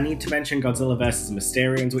before then, I need to mention Godzilla vs.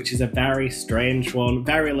 Mysterians, which is a very strange one.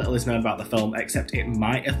 Very little is known about the film, except it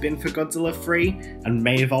might have been for Godzilla 3, and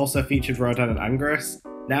may have also featured Rodan and Anguirus.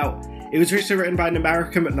 Now, it was originally written by an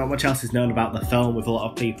American, but not much else is known about the film, with a lot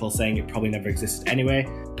of people saying it probably never existed anyway.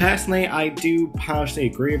 Personally, I do partially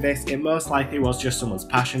agree with this. It most likely was just someone's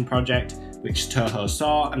passion project, which Toho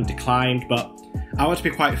saw and declined, but I want to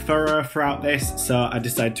be quite thorough throughout this, so I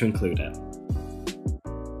decided to include it.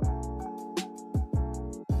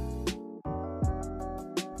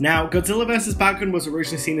 Now, Godzilla vs. Bagan was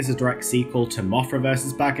originally seen as a direct sequel to Mothra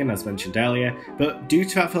vs. Bagan, as mentioned earlier, but due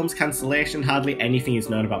to that film's cancellation, hardly anything is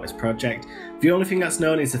known about this project. The only thing that's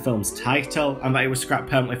known is the film's title, and that it was scrapped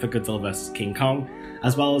permanently for Godzilla vs. King Kong,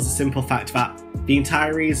 as well as the simple fact that the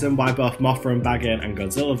entire reason why both Mothra and Bagan and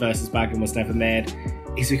Godzilla vs. Bagan was never made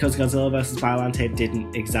is because Godzilla vs. Biollante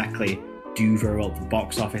didn't exactly do very well at the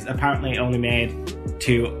box office. Apparently it only made,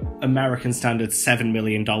 to American standards, $7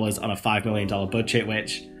 million on a $5 million budget,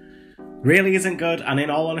 which really isn't good, and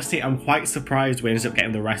in all honesty, I'm quite surprised we ended up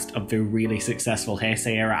getting the rest of the really successful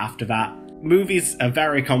Heisei era after that. Movies are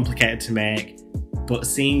very complicated to make, but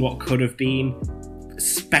seeing what could have been,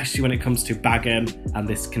 especially when it comes to Bagan and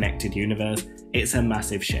this connected universe, it's a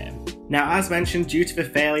massive shame. Now, as mentioned, due to the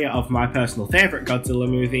failure of my personal favourite Godzilla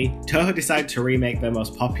movie, Toho decided to remake their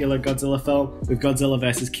most popular Godzilla film with Godzilla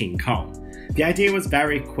vs. King Kong. The idea was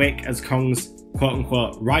very quick, as Kong's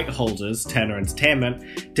quote-unquote right holders, Turner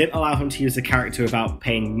Entertainment, didn't allow him to use the character without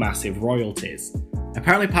paying massive royalties.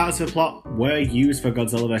 Apparently parts of the plot were used for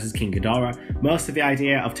Godzilla vs King Ghidorah, most of the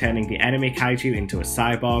idea of turning the enemy kaiju into a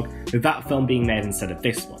cyborg, with that film being made instead of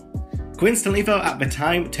this one. Coincidentally though, at the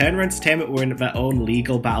time, Turner Entertainment were in their own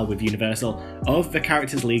legal battle with Universal over the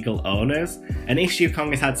character's legal owners, an issue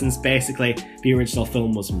Kong has had since basically the original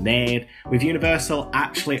film was made, with Universal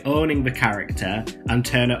actually owning the character and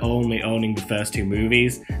Turner only owning the first two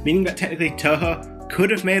movies, meaning that technically Toho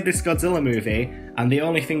could have made this Godzilla movie, and the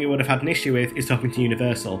only thing he would have had an issue with is talking to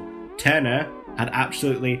Universal. Turner had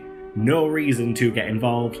absolutely no reason to get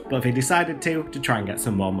involved, but they decided to try and get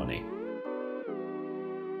some more money.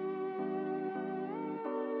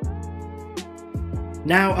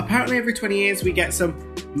 Now, apparently every 20 years we get some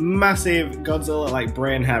massive Godzilla-like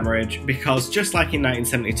brain hemorrhage, because just like in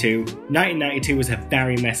 1972, 1992 was a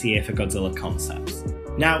very messy year for Godzilla concepts.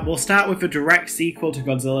 Now, we'll start with the direct sequel to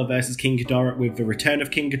Godzilla vs King Ghidorah with the return of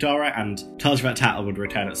King Ghidorah, and told you that title would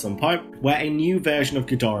return at some point, where a new version of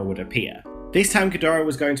Ghidorah would appear. This time Ghidorah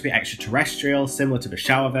was going to be extraterrestrial, similar to the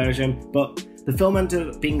Showa version, but the film ended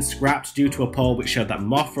up being scrapped due to a poll which showed that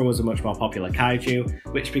Mothra was a much more popular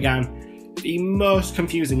kaiju, which began the most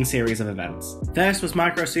confusing series of events. First was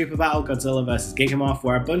Micro Super Battle Godzilla vs Gigamoth,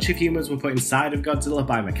 where a bunch of humans were put inside of Godzilla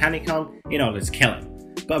by Mechanicon in order to kill him.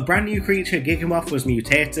 But a brand new creature, Gigamoth, was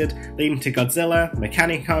mutated, leading to Godzilla,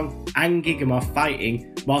 Mechanicon, and Gigamoth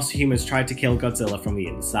fighting, whilst humans tried to kill Godzilla from the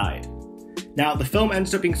inside. Now, the film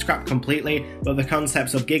ended up being scrapped completely, but the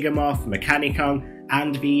concepts of Gigamoth, Mechanicon,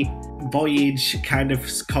 and the Voyage kind of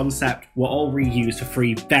concept were all reused for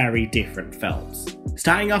three very different films.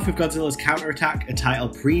 Starting off with Godzilla's Counterattack, a title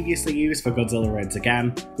previously used for Godzilla Raids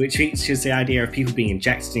Again, which features the idea of people being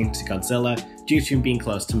injected into Godzilla due to him being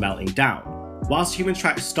close to melting down. Whilst humans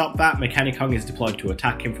try to stop that, Mechanicon is deployed to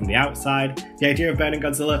attack him from the outside. The idea of burning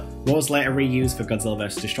Godzilla was later reused for Godzilla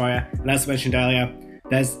vs Destroyer, and as mentioned earlier,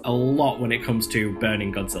 there's a lot when it comes to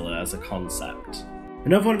burning Godzilla as a concept.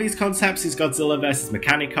 Another one of these concepts is Godzilla vs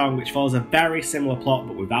Mechanicon, which follows a very similar plot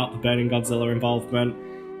but without the burning Godzilla involvement.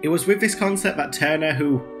 It was with this concept that Turner,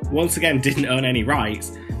 who once again didn't own any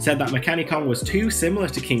rights, said that Mechanicon was too similar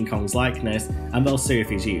to King Kong's likeness and they'll sue if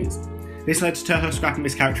he's used. This led to Toho scrapping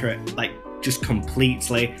this character just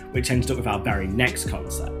completely, which ended up with our very next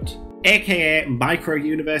concept, aka Micro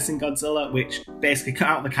Universe in Godzilla, which basically cut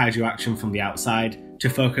out the kaiju action from the outside to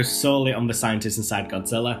focus solely on the scientists inside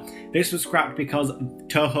Godzilla. This was scrapped because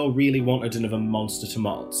Toho really wanted another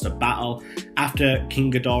monster-to-monster battle. After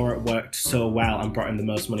King Ghidorah worked so well and brought in the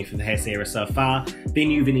most money for the Heisei era so far, they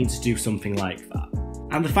knew they needed to do something like that.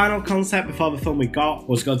 And the final concept before the film we got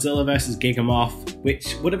was Godzilla vs Gigamoth,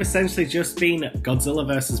 which would have essentially just been Godzilla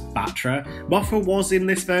vs Batra. Mothra was in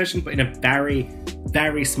this version, but in a very,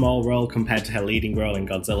 very small role compared to her leading role in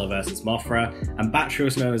Godzilla vs Mothra, and Batra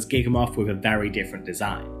was known as Gigamoth with a very different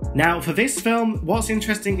design. Now, for this film, what's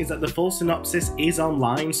interesting is that the full synopsis is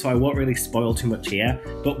online, so I won't really spoil too much here,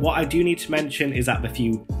 but what I do need to mention is that the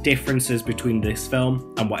few differences between this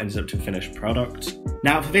film and what ends up to the finished product.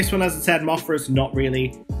 Now, for this one, as I said, Mothra's not really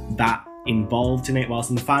that involved in it, whilst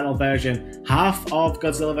in the final version, half of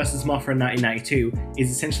Godzilla vs Mothra in 1992 is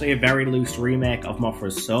essentially a very loose remake of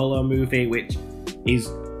Mothra's solo movie, which is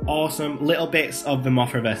awesome. Little bits of the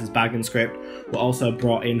Mothra vs Bagan script were also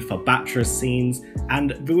brought in for Batra's scenes,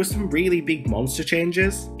 and there were some really big monster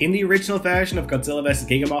changes. In the original version of Godzilla vs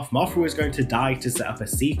Gigamoth, Mothra was going to die to set up a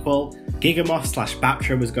sequel.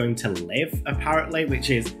 Gigamoth/Batra was going to live, apparently, which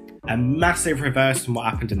is a massive reverse from what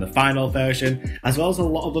happened in the final version, as well as a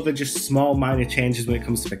lot of other just small minor changes when it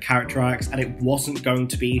comes to the character arcs, and it wasn't going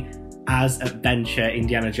to be as adventure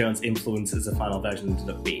Indiana Jones influenced as the final version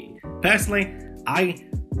ended up being. Personally, I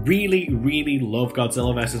really, really love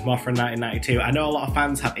Godzilla vs Mothra in 1992. I know a lot of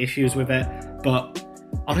fans have issues with it, but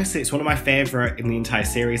honestly it's one of my favourite in the entire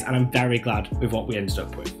series, and I'm very glad with what we ended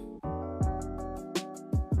up with.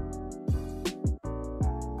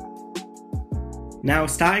 Now,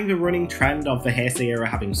 starting the running trend of the Heisei era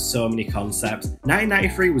having so many concepts,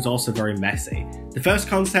 1993 was also very messy. The first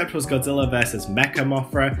concept was Godzilla vs Mecha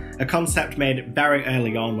Mothra, a concept made very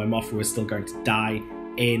early on when Mothra was still going to die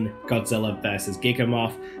in Godzilla vs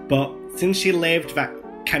Gigamoth, but since she lived, that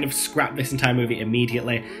kind of scrapped this entire movie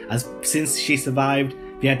immediately, as since she survived,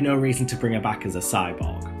 they had no reason to bring her back as a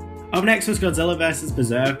cyborg. Up next was Godzilla vs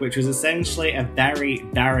Berserk, which was essentially a very,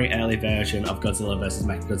 very early version of Godzilla vs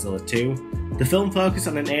Mechagodzilla 2. The film focused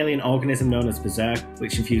on an alien organism known as Berserk,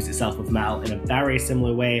 which infused itself with metal in a very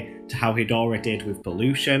similar way to how Ghidorah did with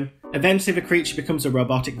pollution. Eventually the creature becomes a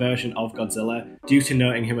robotic version of Godzilla due to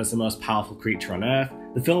noting him as the most powerful creature on Earth.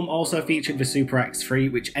 The film also featured the Super X3,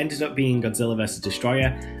 which ended up being Godzilla vs.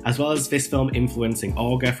 Destroyer, as well as this film influencing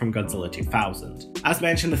Orga from Godzilla 2000. As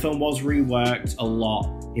mentioned, the film was reworked a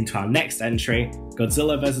lot into our next entry,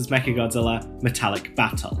 Godzilla vs. Mechagodzilla Metallic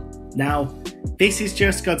Battle. Now, this is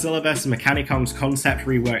just Godzilla vs. Mechanicong's concept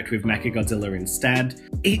reworked with Mechagodzilla instead.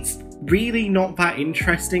 It's really not that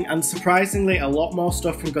interesting, and surprisingly a lot more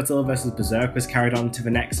stuff from Godzilla vs. Berserk was carried on to the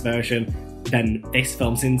next version than this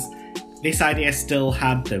film, since this idea still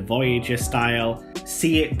had the Voyager style.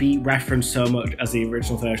 See it be referenced so much as the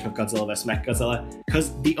original version of Godzilla vs. Mechagodzilla,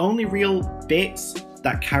 because the only real bits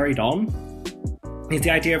that carried on is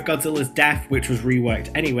the idea of Godzilla's death, which was reworked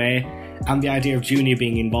anyway, and the idea of Junior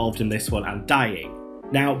being involved in this one and dying.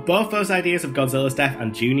 Now, both those ideas of Godzilla's death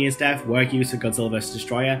and Junior's death were used for Godzilla vs.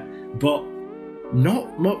 Destroyer, but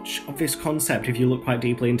not much of this concept, if you look quite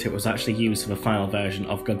deeply into it, was actually used for the final version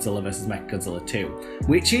of Godzilla vs. Mechagodzilla 2,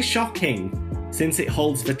 which is shocking since it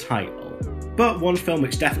holds the title. But one film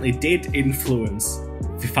which definitely did influence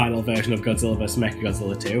the final version of Godzilla vs.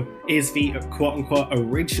 Mechagodzilla 2 is the quote-unquote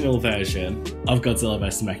original version of Godzilla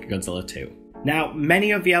vs. Mechagodzilla 2. Now,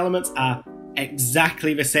 many of the elements are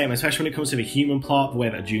exactly the same, especially when it comes to the human plot, the way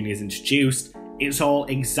that Junior is introduced. It's all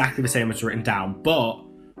exactly the same as written down, but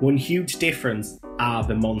one huge difference are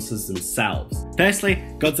the monsters themselves. Firstly,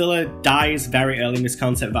 Godzilla dies very early in this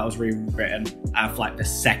concept that was rewritten after like the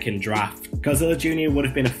second draft. Godzilla Jr. would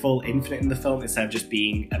have been a full infinite in the film instead of just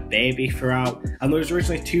being a baby throughout, and there was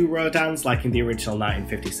originally two Rodans like in the original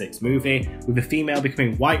 1956 movie, with the female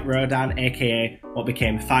becoming White Rodan, aka what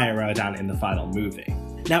became Fire Rodan in the final movie.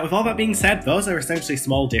 Now, with all that being said, those are essentially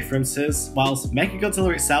small differences, whilst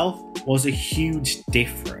Mechagodzilla itself was a huge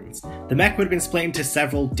difference. The mech would have been split into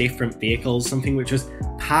several different vehicles, something which was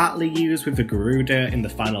partly used with the Garuda in the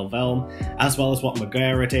final film, as well as what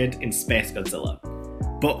Megara did in Space Godzilla.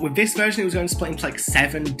 But with this version, it was going to split into like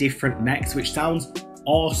 7 different mechs, which sounds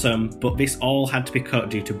awesome, but this all had to be cut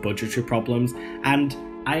due to budgetary problems, and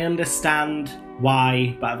I understand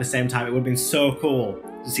why, but at the same time, it would have been so cool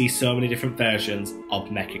to see so many different versions of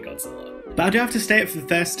Mechagodzilla. But I do have to state, for the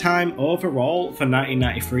first time overall for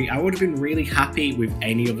 1993, I would have been really happy with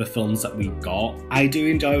any of the films that we got. I do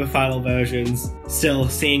enjoy the final versions. Still,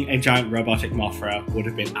 seeing a giant robotic Mothra would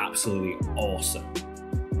have been absolutely awesome.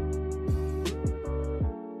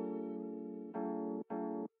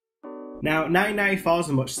 Now, 1994 is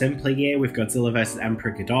a much simpler year with Godzilla vs.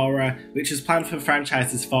 Emperor Ghidorah, which was planned for the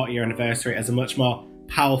franchise's 40th anniversary as a much more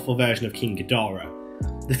powerful version of King Ghidorah.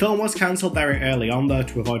 The film was cancelled very early on though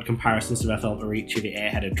to avoid comparisons to the film Orichi the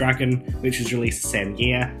Eight-Headed Dragon, which was released the same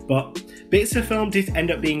year, but bits of the film did end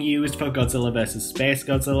up being used for Godzilla vs. Space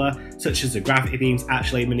Godzilla, such as the gravity beams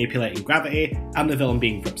actually manipulating gravity and the villain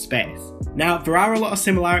being from space. Now, there are a lot of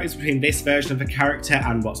similarities between this version of the character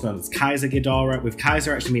and what's known as Kaiser Ghidorah, with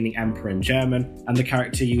Kaiser actually meaning Emperor in German, and the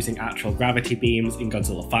character using actual gravity beams in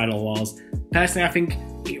Godzilla Final Wars. Personally, I think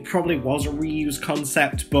it probably was a reused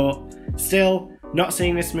concept, but still, not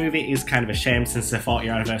seeing this movie is kind of a shame since the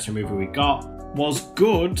 40th anniversary movie we got was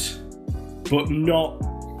good, but not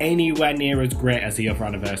anywhere near as great as the other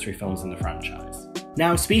anniversary films in the franchise.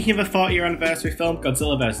 Now, speaking of a 40th anniversary film,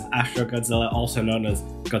 Godzilla vs. Astro Godzilla, also known as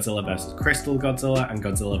Godzilla vs. Crystal Godzilla and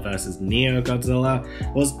Godzilla vs. Neo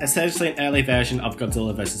Godzilla, was essentially an early version of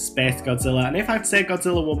Godzilla vs. Space Godzilla, and if I had to say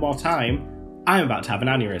Godzilla one more time, I'm about to have an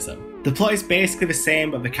aneurysm. The plot is basically the same,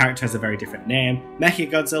 but the character has a very different name.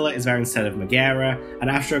 Mechagodzilla is there instead of Megara, and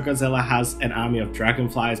Astro Godzilla has an army of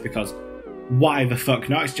dragonflies because why the fuck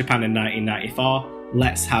not? It's Japan in 1994.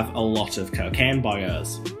 Let's have a lot of cocaine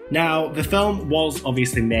boyos. Now, the film was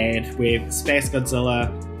obviously made with Space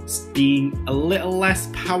Godzilla being a little less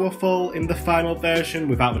powerful in the final version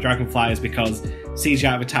without the dragonflies because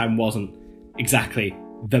CGI at the time wasn't exactly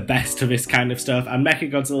the best of this kind of stuff, and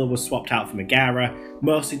Mechagodzilla was swapped out for Megara,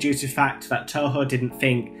 mostly due to the fact that Toho didn't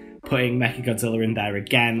think putting Mechagodzilla in there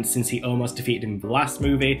again, since he almost defeated him in the last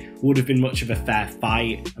movie, would have been much of a fair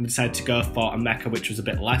fight, and decided to go for a mecha which was a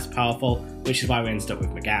bit less powerful, which is why we ended up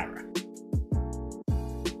with Megara.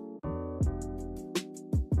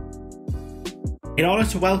 In order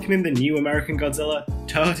to welcome in the new American Godzilla,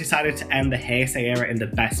 Toho decided to end the Heisei era in the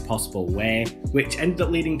best possible way, which ended up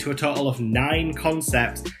leading to a total of 9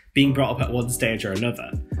 concepts being brought up at one stage or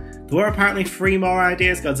another. There were apparently 3 more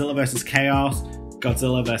ideas: Godzilla vs. Chaos,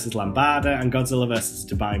 Godzilla vs. Lambada, and Godzilla vs.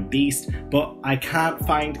 Divine Beast, but I can't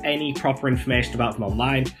find any proper information about them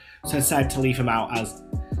online, so I decided to leave them out as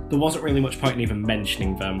there wasn't really much point in even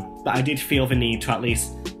mentioning them, but I did feel the need to at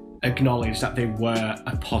least acknowledge that they were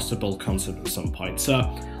a possible concept at some point. So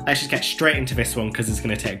let's just get straight into this one because it's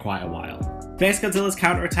going to take quite a while. Space Godzilla's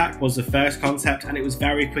counterattack was the first concept and it was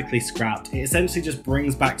very quickly scrapped. It essentially just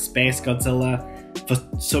brings back Space Godzilla for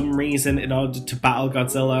some reason in order to battle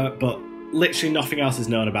Godzilla, but literally nothing else is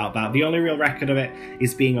known about that. The only real record of it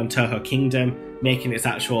is being on Toho Kingdom, making its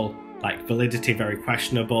actual validity very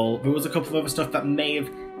questionable. There was a couple of other stuff that may have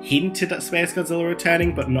hinted at Space Godzilla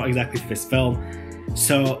returning, but not exactly for this film.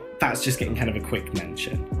 So that's just getting kind of a quick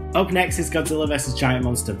mention. Up next is Godzilla vs Giant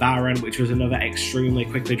Monster Varan, which was another extremely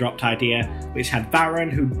quickly dropped idea, which had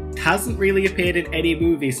Varan, who hasn't really appeared in any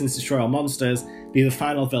movie since Destroy All Monsters, be the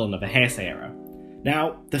final villain of the Heisei era.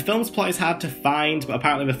 Now, the film's plot is hard to find, but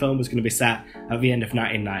apparently the film was going to be set at the end of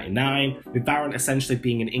 1999, with Varan essentially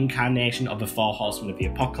being an incarnation of the four horsemen of the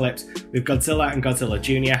apocalypse, with Godzilla and Godzilla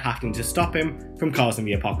Jr. having to stop him from causing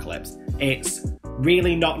the apocalypse. It's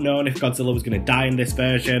really not known if Godzilla was going to die in this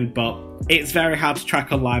version, but it's very hard to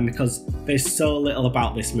track online because there's so little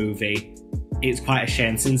about this movie. It's quite a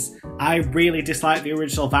shame, since I really dislike the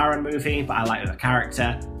original Varan movie, but I like the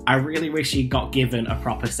character. I really wish he got given a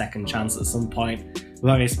proper second chance at some point,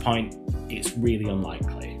 but at this point, it's really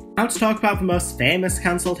unlikely. Now to talk about the most famous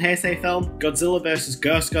cancelled Heisei film, Godzilla vs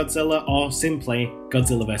Ghost Godzilla, or simply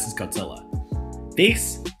Godzilla vs Godzilla.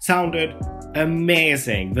 This sounded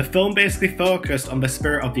amazing. The film basically focused on the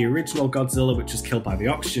spirit of the original Godzilla, which was killed by the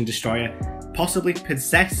Oxygen Destroyer, possibly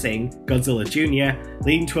possessing Godzilla Jr.,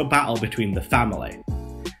 leading to a battle between the family.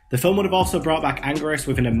 The film would have also brought back Anguirus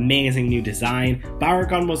with an amazing new design.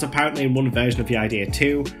 Baragon was apparently in one version of the idea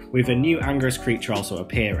too, with a new Anguirus creature also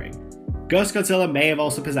appearing. Ghost Godzilla may have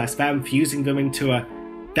also possessed them, fusing them into a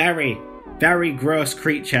very, very gross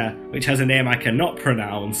creature, which has a name I cannot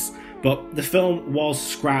pronounce, but the film was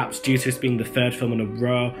scrapped due to this being the third film in a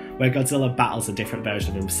row where Godzilla battles a different version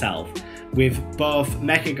of himself, with both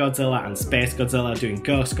Mechagodzilla and Space Godzilla doing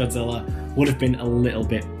Ghost Godzilla would have been a little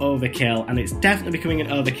bit overkill, and it's definitely becoming an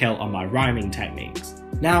overkill on my rhyming techniques.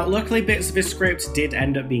 Now, luckily bits of this script did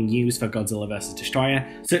end up being used for Godzilla vs Destroyer,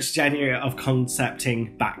 such as the idea of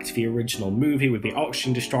concepting back to the original movie with the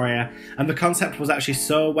Oxygen Destroyer, and the concept was actually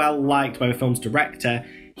so well liked by the film's director,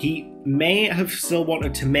 he may have still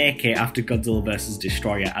wanted to make it after Godzilla vs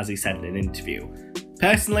Destroyer, as he said in an interview.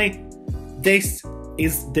 Personally, this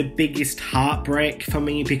is the biggest heartbreak for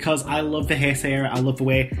me because I love the Heisei era, I love the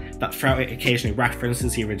way that throughout it occasionally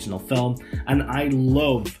references the original film, and I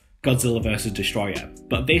love Godzilla vs Destroyer.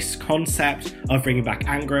 But this concept of bringing back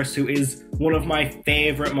Anguirus, who is one of my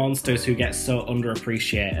favourite monsters who gets so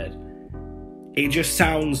underappreciated, it just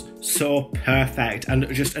sounds so perfect and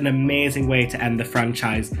just an amazing way to end the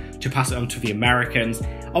franchise, to pass it on to the Americans.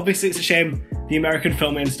 Obviously it's a shame the American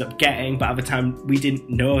film ended up getting, but at the time we didn't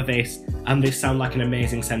know this, and this sounded like an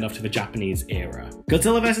amazing send-off to the Japanese era.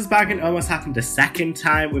 Godzilla vs Bagan almost happened a second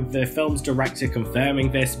time, with the film's director confirming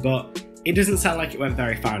this, but it doesn't sound like it went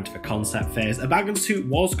very far into the concept phase. A Bagan suit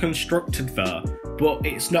was constructed though, but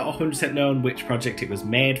it's not 100% known which project it was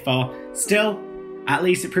made for. Still, at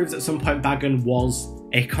least it proves at some point Bagan was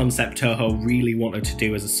a concept Toho really wanted to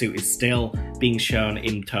do, as a suit is still being shown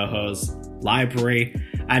in Toho's library,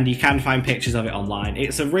 and you can find pictures of it online.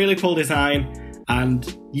 It's a really cool design,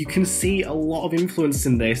 and you can see a lot of influence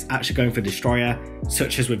in this actually going for Destroyer,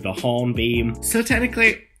 such as with the horn beam. So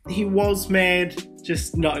technically, he was made,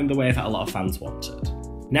 just not in the way that a lot of fans wanted.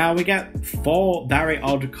 Now we get 4 very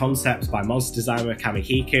odd concepts by monster designer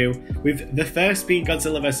Kamihiku, with the first being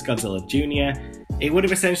Godzilla vs Godzilla Jr. It would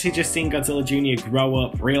have essentially just seen Godzilla Jr. grow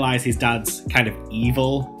up, realise his dad's kind of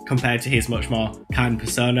evil compared to his much more kind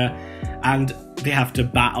persona, and they have to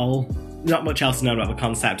battle. Not much else to know about the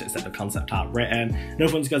concept except the concept art written.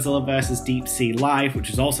 Another one's Godzilla vs Deep Sea Life,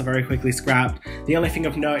 which was also very quickly scrapped. The only thing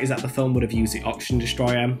of note is that the film would have used the Oxygen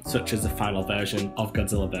Destroyer, such as the final version of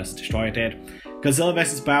Godzilla vs Destroyer did. Godzilla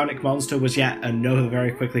vs Bionic Monster was yet another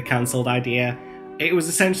very quickly cancelled idea. It was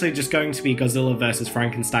essentially just going to be Godzilla vs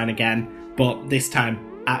Frankenstein again, but this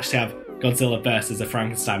time actually have Godzilla versus a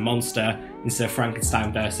Frankenstein monster instead of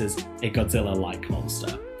Frankenstein versus a Godzilla-like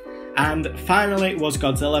monster. And finally was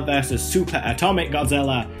Godzilla vs Super Atomic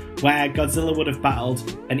Godzilla, where Godzilla would have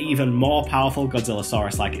battled an even more powerful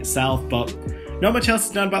Godzillasaurus like itself, but not much else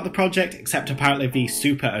is known about the project, except apparently the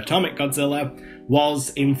Super Atomic Godzilla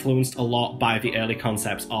was influenced a lot by the early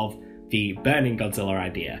concepts of the Burning Godzilla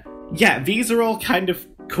idea. Yeah, these are all kind of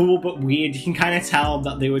cool but weird. You can kind of tell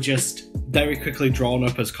that they were just very quickly drawn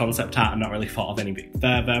up as concept art and not really thought of any bit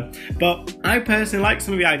further. But I personally like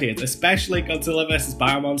some of the ideas, especially Godzilla vs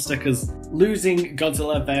Biomonster, because losing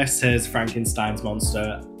Godzilla versus Frankenstein's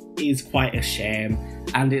monster is quite a shame.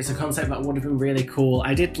 and it's a concept that would have been really cool.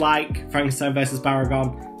 I did like Frankenstein vs.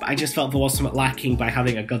 Baragon, but I just felt there was something lacking by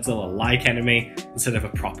having a Godzilla-like enemy instead of a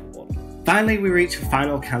proper one. Finally, we reach a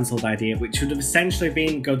final cancelled idea, which would have essentially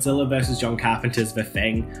been Godzilla vs. John Carpenter's The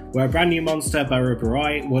Thing, where a brand new monster,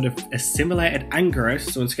 Barabaroi, would have assimilated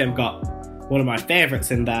Anguirus, so once again got one of my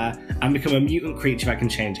favourites in there, and become a mutant creature that can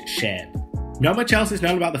change its shape. Not much else is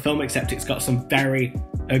known about the film except it's got some very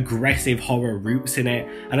aggressive horror roots in it,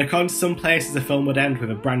 and according to some places the film would end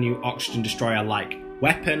with a brand new oxygen destroyer-like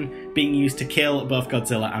weapon being used to kill both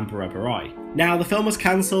Godzilla and Barabaroi. Now, the film was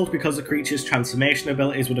cancelled because the creature's transformation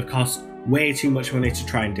abilities would have cost way too much money to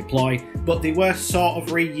try and deploy, but they were sort of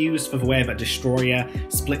reused for the way that Destroyer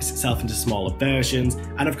splits itself into smaller versions,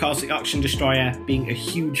 and of course the Oxygen Destroyer being a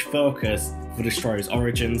huge focus for Destroyer's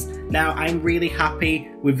origins. Now, I'm really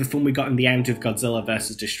happy with the film we got in the end with Godzilla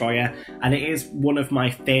vs. Destroyer, and it is one of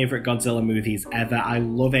my favourite Godzilla movies ever. I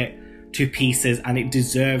love it to pieces, and it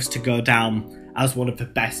deserves to go down as one of the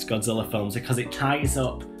best Godzilla films because it ties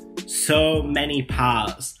up so many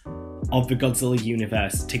parts of the Godzilla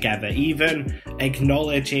universe together, even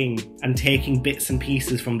acknowledging and taking bits and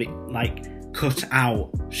pieces from the cut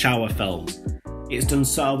out shower films. It's done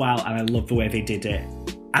so well, and I love the way they did it.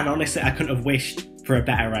 And honestly, I couldn't have wished for a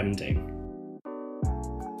better ending.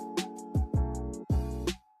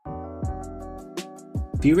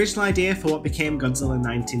 The original idea for what became Godzilla in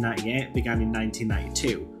 1998 began in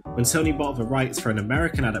 1992, when Sony bought the rights for an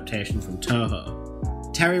American adaptation from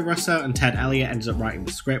Toho. Terry Russo and Ted Elliott ended up writing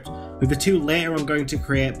the script, with the two later on going to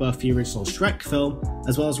create both the original Shrek film,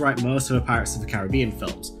 as well as write most of the Pirates of the Caribbean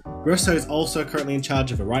films. Russo is also currently in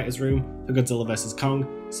charge of the writer's room for Godzilla vs.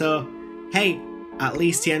 Kong, so hey, at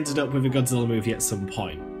least he ended up with a Godzilla movie at some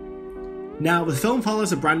point. Now, the film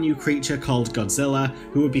follows a brand new creature called Godzilla,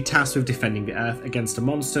 who would be tasked with defending the Earth against a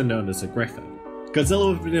monster known as a Griffin. Godzilla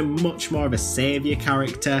would have been a much more of a saviour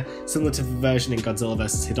character, similar to the version in Godzilla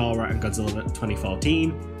vs. Hedorah and Godzilla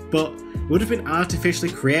 2014, but it would have been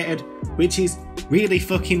artificially created, which is really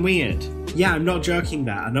fucking weird. Yeah, I'm not joking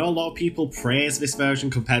there. I know a lot of people praise this version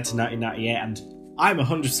compared to 1998, and I'm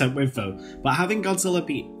 100% with them, but having Godzilla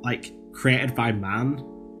be, created by man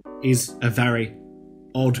is a very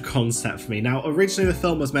odd concept for me. Now, originally the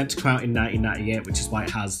film was meant to come out in 1998, which is why it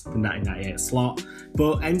has the 1998 slot,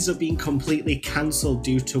 but ends up being completely cancelled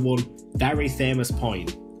due to one very famous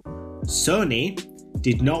point. Sony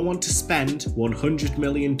did not want to spend $100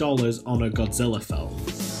 million on a Godzilla film.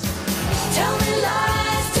 Tell me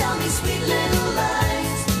lies, tell me sweet little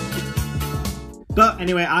lies. But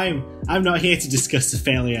anyway, I'm not here to discuss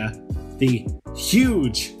the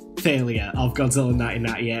huge failure of Godzilla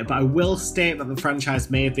 1998, but I will state that the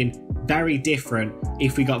franchise may have been very different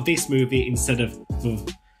if we got this movie instead of the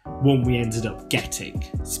one we ended up getting.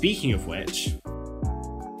 Speaking of which,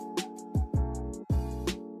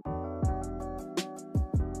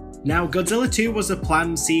 now, Godzilla 2 was a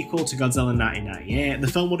planned sequel to Godzilla 1998. The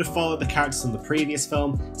film would have followed the characters from the previous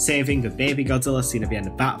film, saving the baby Godzilla seen at the end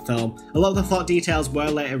of that film. A lot of the plot details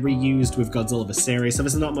were later reused with Godzilla the series, so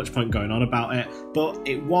there's not much point going on about it, but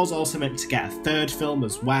it was also meant to get a third film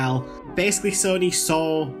as well. Basically, Sony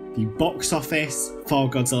saw the box office for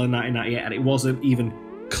Godzilla 1998 and it wasn't even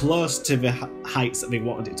close to the heights that they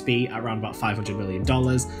wanted it to be, at around about $500 million.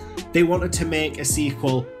 They wanted to make a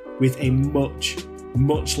sequel with a much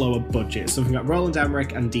lower budget, something that Roland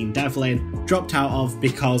Emmerich and Dean Devlin dropped out of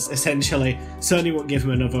because essentially Sony wouldn't give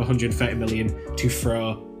them another $130 million to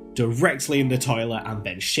throw directly in the toilet and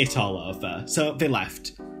then shit all over, so they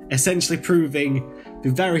left, essentially proving the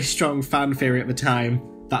very strong fan theory at the time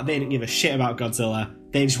that they didn't give a shit about Godzilla.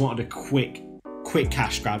 They just wanted a quick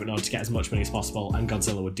cash grab in order to get as much money as possible, and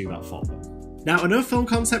Godzilla would do that for them. Now, another film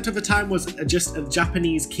concept of the time was just a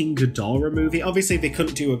Japanese King Ghidorah movie. Obviously, they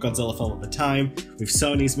couldn't do a Godzilla film at the time, with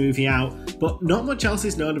Sony's movie out, but not much else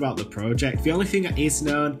is known about the project. The only thing that is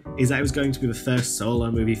known is that it was going to be the first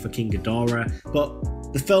solo movie for King Ghidorah,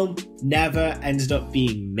 but the film never ended up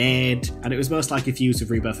being made, and it was most likely fused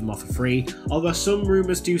with Rebirth and Mothra 3, although some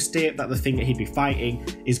rumours do state that the thing that he'd be fighting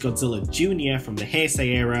is Godzilla Jr. from the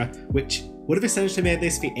Heisei era, which would have essentially made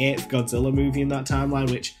this the 8th Godzilla movie in that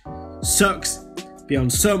timeline, which sucks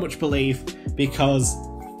beyond so much belief because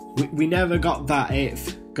we never got that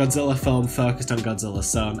 8th Godzilla film focused on Godzilla's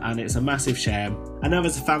son, and it's a massive shame. I know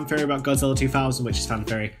there's a fan theory about Godzilla 2000, which is fan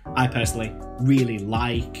theory I personally really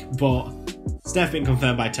like, but it's never been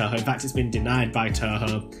confirmed by Toho. In fact, it's been denied by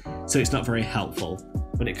Toho, so it's not very helpful.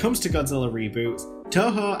 When it comes to Godzilla reboots,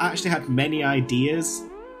 Toho actually had many ideas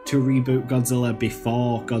to reboot Godzilla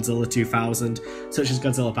before Godzilla 2000, such as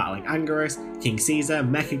Godzilla battling Anguirus, King Caesar,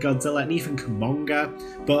 Mechagodzilla, and even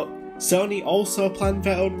Kumonga, but Sony also planned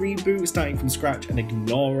their own reboot, starting from scratch and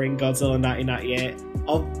ignoring Godzilla 1998.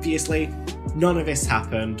 Obviously, none of this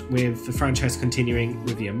happened, with the franchise continuing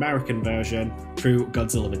with the American version through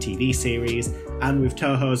Godzilla the TV series and with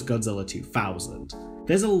Toho's Godzilla 2000.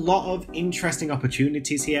 There's a lot of interesting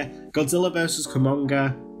opportunities here. Godzilla vs.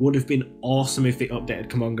 Kumonga would have been awesome if they updated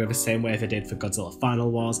Kumonga the same way they did for Godzilla Final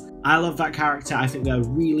Wars. I love that character, I think they're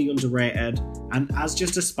really underrated, and as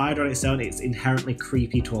just a spider on its own, it's inherently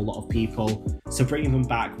creepy to a lot of people, so bringing them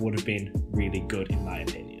back would have been really good in my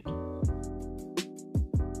opinion.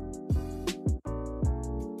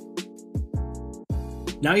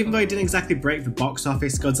 Now, even though it didn't exactly break the box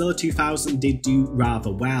office, Godzilla 2000 did do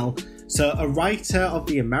rather well. So a writer of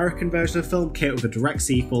the American version of the film came up with a direct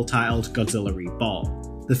sequel titled Godzilla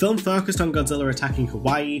Reborn. The film focused on Godzilla attacking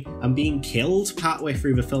Hawaii and being killed partway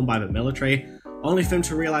through the film by the military, only for them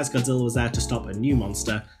to realise Godzilla was there to stop a new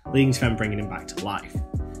monster, leading to them bringing him back to life.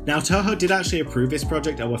 Now, Toho did actually approve this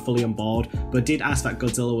project and were fully on board, but did ask that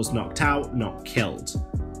Godzilla was knocked out, not killed.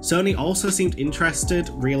 Sony also seemed interested,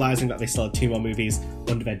 realising that they still had 2 more movies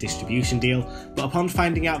under their distribution deal, but upon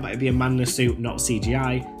finding out that it'd be a man in a suit, not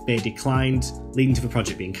CGI, they declined, leading to the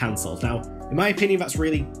project being cancelled. Now, in my opinion, that's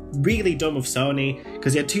really dumb of Sony,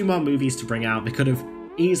 because they had 2 more movies to bring out. They could have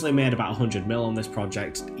easily made about 100 mil on this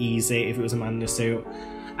project, easy, if it was a man in a suit,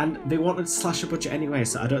 and they wanted to slash the budget anyway,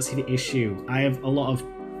 so I don't see the issue. I have a lot of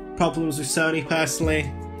problems with Sony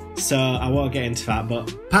personally, so I won't get into that,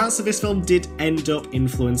 but parts of this film did end up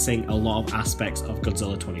influencing a lot of aspects of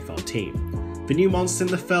Godzilla 2014. The new monster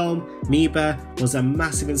in the film, Miba, was a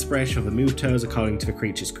massive inspiration for the Mutos according to the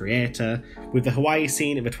creature's creator, with the Hawaii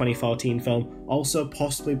scene in the 2014 film also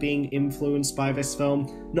possibly being influenced by this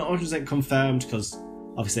film. Not 100% confirmed, because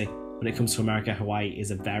obviously when it comes to America, Hawaii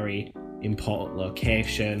is a very important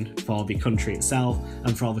location for the country itself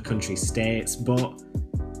and for all the country's states, but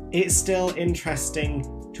it's still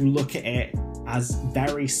interesting to look at it as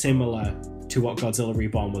very similar to what Godzilla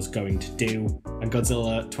Reborn was going to do, and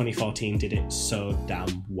Godzilla 2014 did it so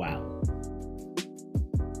damn well.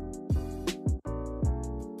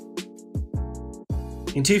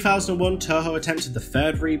 In 2001, Toho attempted the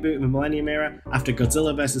 3rd reboot of the Millennium Era after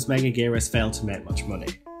Godzilla vs. Megaguirus failed to make much money.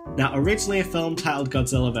 Now, originally a film titled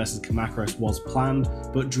Godzilla vs. Kamacuras was planned,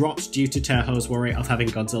 but dropped due to Toho's worry of having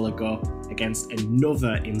Godzilla go against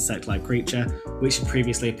another insect-like creature, which had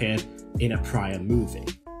previously appeared in a prior movie.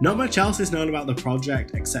 Not much else is known about the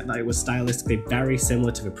project, except that it was stylistically very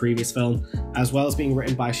similar to the previous film, as well as being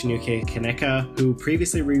written by Shinichi Kaneko, who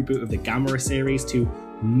previously rebooted the Gamera series to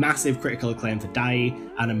massive critical acclaim for Dai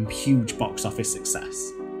and a huge box office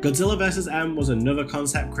success. Godzilla vs. M was another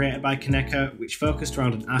concept created by Kaneko, which focused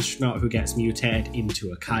around an astronaut who gets mutated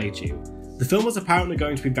into a kaiju. The film was apparently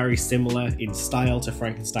going to be very similar in style to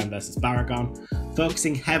Frankenstein vs. Baragon,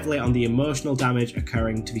 focusing heavily on the emotional damage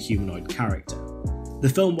occurring to the humanoid character. The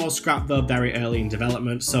film was scrapped though very early in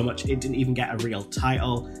development, so much it didn't even get a real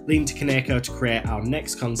title, leading to Kaneko to create our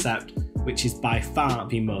next concept, which is by far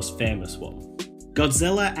the most famous one.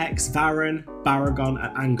 Godzilla x Varan, Baragon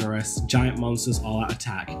and Anguirus, Giant Monsters All Out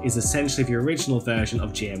Attack, is essentially the original version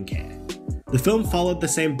of GMK. The film followed the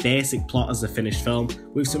same basic plot as the finished film,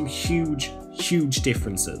 with some huge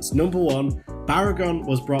differences. Number 1, Baragon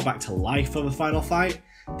was brought back to life for the final fight.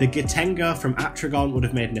 The Gatenga from Atragon would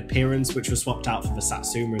have made an appearance, which was swapped out for the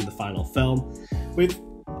Satsuma in the final film, with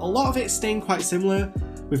a lot of it staying quite similar,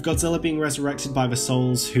 with Godzilla being resurrected by the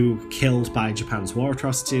souls who killed by Japan's war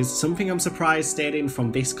atrocities, something I'm surprised stayed in from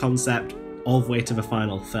this concept all the way to the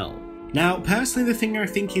final film. Now, personally, the thing I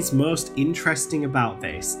think is most interesting about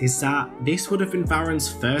this is that this would have been Varan's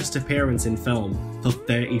first appearance in film for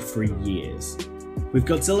 33 years. With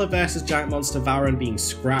Godzilla vs. Giant Monster Varan being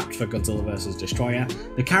scrapped for Godzilla vs. Destroyer,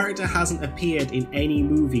 the character hasn't appeared in any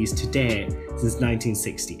movies to date since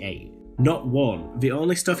 1968. Not one. The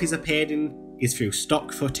only stuff he's appeared in is through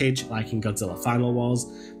stock footage, like in Godzilla Final Wars,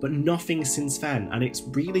 but nothing since then, and it's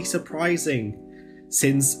really surprising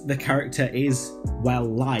since the character is well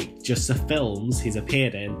liked, just the films he's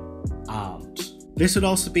appeared in aren't. This would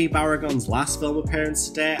also be Baragon's last film appearance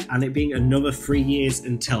today, and it being another 3 years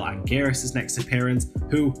until Anguirus' next appearance,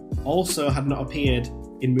 who also had not appeared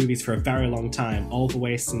in movies for a very long time, all the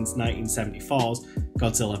way since 1974's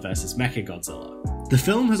Godzilla vs. Mechagodzilla. The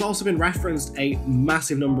film has also been referenced a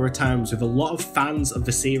massive number of times, with a lot of fans of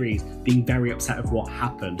the series being very upset with what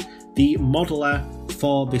happened. The modeller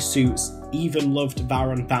for the suits even loved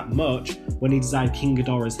Varan that much, when he designed King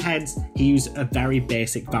Ghidorah's heads, he used a very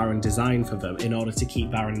basic Varan design for them in order to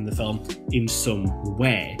keep Varan in the film in some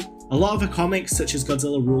way. A lot of the comics, such as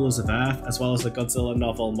Godzilla Rulers of Earth, as well as the Godzilla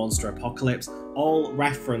novel Monster Apocalypse, all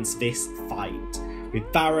reference this fight.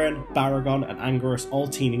 with Baron, Baragon and Anguirus all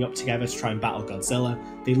teaming up together to try and battle Godzilla.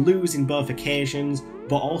 They lose in both occasions,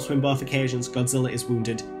 but also in both occasions Godzilla is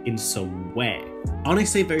wounded in some way.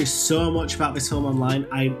 Honestly, there is so much about this film online.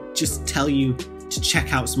 I just tell you to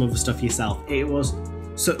check out some of the stuff yourself. It was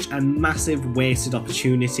such a massive wasted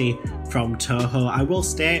opportunity from Toho. I will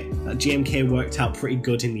state that GMK worked out pretty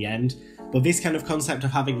good in the end, but this kind of concept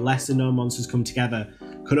of having lesser known monsters come together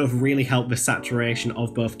could have really helped the saturation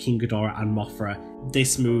of both King Ghidorah and Mothra.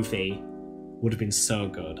 This movie would have been so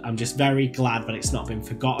good. I'm just very glad that it's not been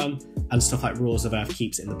forgotten and stuff like Rulers of Earth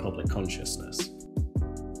keeps it in the public consciousness.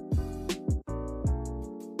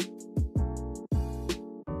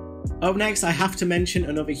 Up next, I have to mention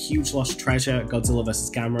another huge lost treasure, Godzilla vs.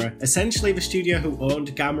 Gamera. Essentially, the studio who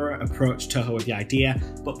owned Gamera approached Toho with the idea,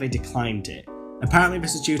 but they declined it. Apparently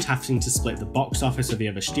this is due to having to split the box office of the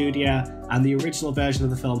other studio, and the original version of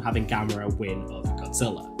the film having Gamera win over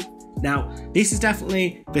Godzilla. Now, this is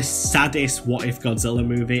definitely the saddest What If Godzilla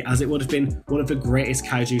movie, as it would have been one of the greatest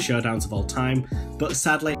kaiju showdowns of all time, but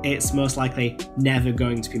sadly it's most likely never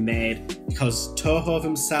going to be made because Toho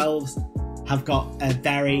themselves have got a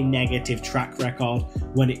very negative track record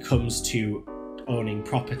when it comes to owning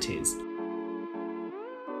properties.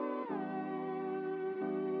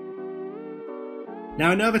 Now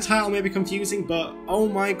I know the title may be confusing, but oh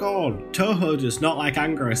my god, Toho does not like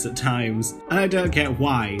Anguirus at times, and I don't get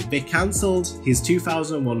why. They cancelled his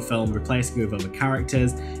 2001 film replacing him with other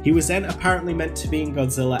characters. He was then apparently meant to be in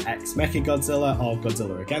Godzilla x Mechagodzilla or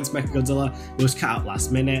Godzilla against Mechagodzilla. It was cut out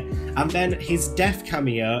last minute, and then his death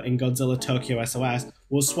cameo in Godzilla Tokyo SOS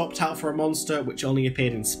was swapped out for a monster which only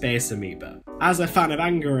appeared in Space Amoeba. As a fan of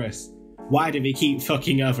Anguirus, why did they keep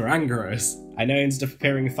fucking over Anguirus? I know he ended up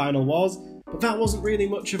appearing in Final Wars, but that wasn't really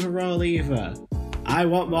much of a role either. I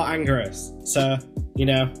want more Anguirus. So, you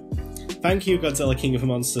know, thank you Godzilla King of the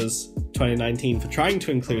Monsters 2019 for trying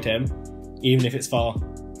to include him, even if it's for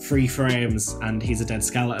 3 frames and he's a dead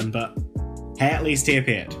skeleton, but hey, at least he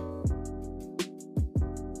appeared.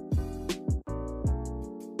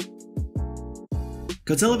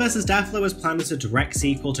 Godzilla vs. Deathler was planned as a direct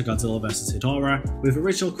sequel to Godzilla vs. Ghidorah, with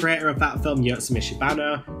original creator of that film Yotsumi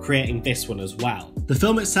Shibano creating this one as well. The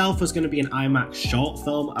film itself was going to be an IMAX short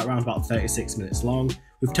film at around about 36 minutes long,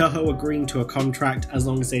 with Toho agreeing to a contract as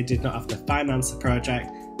long as they did not have to finance the project,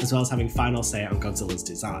 as well as having final say on Godzilla's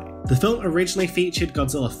design. The film originally featured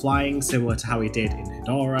Godzilla flying, similar to how he did in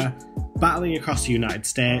Ghidorah, battling across the United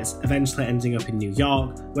States, eventually ending up in New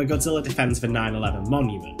York, where Godzilla defends the 9/11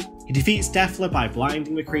 monument. He defeats Deathler by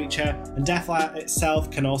blinding the creature, and Deathler itself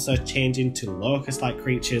can also change into locust-like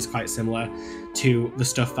creatures quite similar to the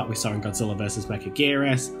stuff that we saw in Godzilla vs.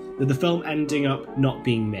 Mechagodzilla, with the film ending up not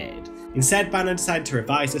being made. Instead, Banner decided to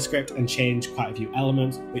revise the script and change quite a few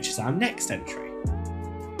elements, which is our next entry.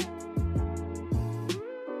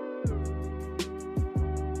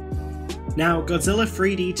 Now, Godzilla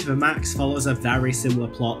 3D to the Max follows a very similar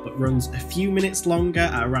plot but runs a few minutes longer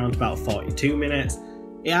at around about 42 minutes.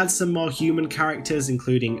 It adds some more human characters,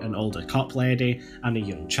 including an older cop lady and a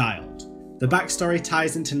young child. The backstory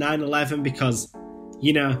ties into 9/11 because,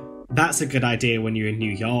 you know, that's a good idea when you're in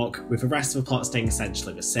New York, with the rest of the plot staying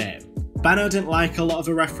essentially the same. Bano didn't like a lot of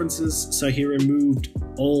the references, so he removed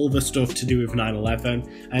all the stuff to do with 9/11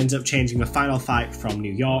 and ended up changing the final fight from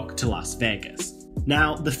New York to Las Vegas.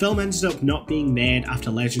 Now, the film ended up not being made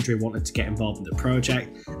after Legendary wanted to get involved in the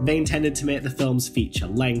project. They intended to make the film's feature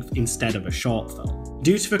length instead of a short film.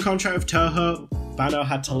 Due to the contract with Toho, Bano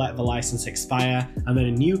had to let the license expire, and then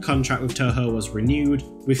a new contract with Toho was renewed,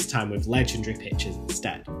 this time with Legendary Pictures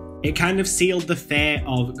instead. It kind of sealed the fate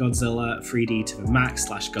of Godzilla 3D to the Max /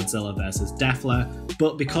 Godzilla vs. Deathler,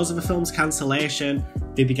 but because of the film's cancellation,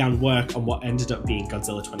 they began work on what ended up being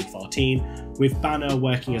Godzilla 2014, with Bano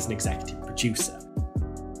working as an executive producer.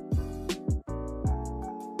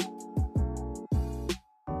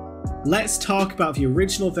 Let's talk about the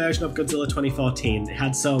original version of Godzilla 2014. It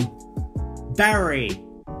had some very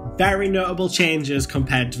notable changes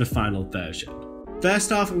compared to the final version.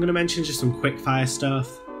 First off, I'm going to mention just some quickfire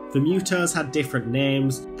stuff. The Mutos had different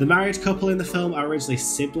names. The married couple in the film are originally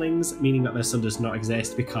siblings, meaning that their son does not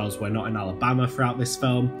exist because we're not in Alabama throughout this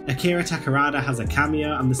film. Akira Takarada has a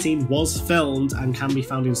cameo, and the scene was filmed and can be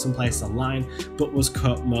found in some places online, but was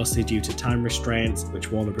cut mostly due to time restraints,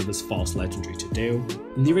 which Warner Bros. Forced Legendary to do.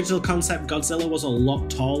 In the original concept, Godzilla was a lot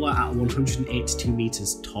taller at 182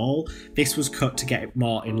 meters tall. This was cut to get it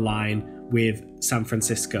more in line with San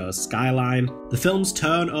Francisco's skyline. The film's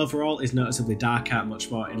tone overall is noticeably darker, much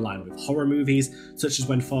more in line with horror movies, such as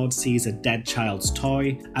when Ford sees a dead child's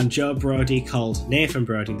toy, and Joe Brody, called Nathan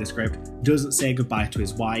Brody in the script, doesn't say goodbye to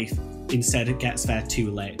his wife, instead it gets there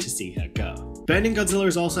too late to see her go. Burning Godzilla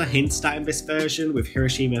is also hinted at in this version, with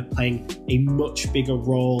Hiroshima playing a much bigger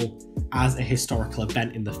role as a historical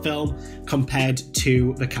event in the film compared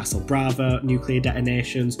to the Castle Bravo nuclear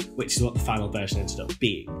detonations, which is what the final version ended up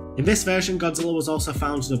being. In this version, Godzilla was also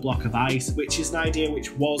found in a block of ice, which is an idea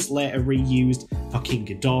which was later reused for King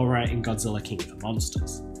Ghidorah in Godzilla King of the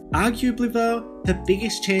Monsters. Arguably though, the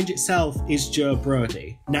biggest change itself is Joe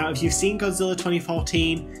Brody. Now if you've seen Godzilla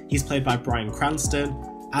 2014, he's played by Bryan Cranston,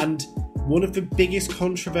 and one of the biggest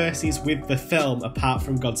controversies with the film, apart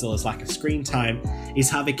from Godzilla's lack of screen time, is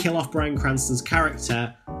how they kill off Bryan Cranston's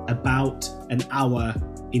character about an hour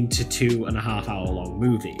into 2.5 hour long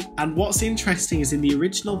movie. And what's interesting is in the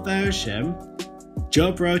original version,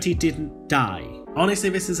 Joe Brody didn't die. Honestly,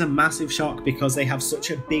 this is a massive shock because they have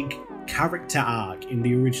such a big character arc in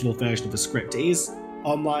the original version of the script. It is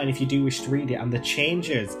online if you do wish to read it, and the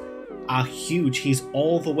changes are huge. He's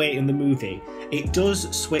all the way in the movie. It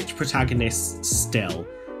does switch protagonists still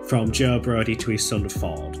from Joe Brody to his son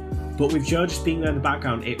Ford, but with Joe just being there in the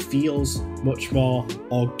background, it feels much more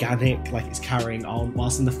organic, like it's carrying on,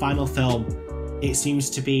 whilst in the final film it seems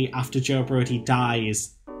to be after Joe Brody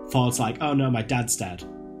dies, Ford's like, oh no, my dad's dead.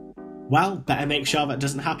 Well, better make sure that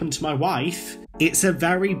doesn't happen to my wife. It's a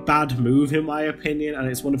very bad move in my opinion, and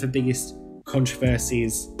it's one of the biggest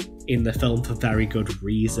controversies in the film for very good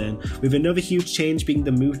reason, with another huge change being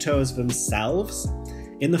the Mutos themselves.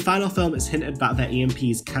 In the final film, it's hinted that their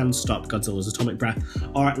EMPs can stop Godzilla's atomic breath,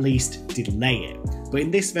 or at least delay it. But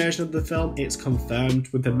in this version of the film, it's confirmed,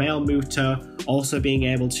 with the male Muto also being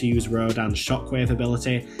able to use Rodan's shockwave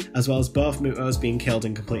ability, as well as both Mutos being killed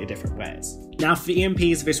in completely different ways. Now for the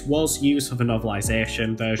EMPs, this was used for the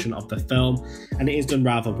novelisation version of the film, and it is done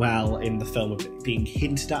rather well in the film of it being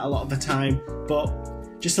hinted at a lot of the time, but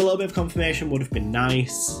just a little bit of confirmation would have been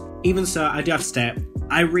nice. Even so, I do have to state,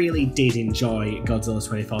 I really did enjoy Godzilla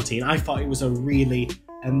 2014. I thought it was a really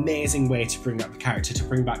amazing way to bring back the character, to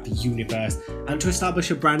bring back the universe, and to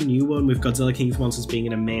establish a brand new one, with Godzilla King of Monsters being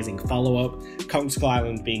an amazing follow-up, Kong Skull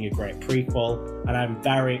Island being a great prequel, and I'm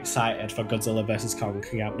very excited for Godzilla vs Kong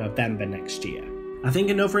coming out November next year. I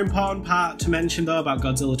think another important part to mention though about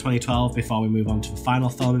Godzilla 2012 before we move on to the final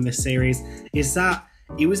film in this series is that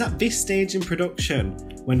it was at this stage in production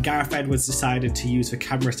when Gareth Edwards decided to use the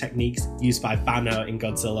camera techniques used by Banner in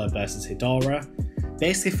Godzilla vs Hedorah,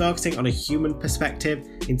 basically focusing on a human perspective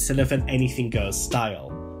instead of an anything goes style.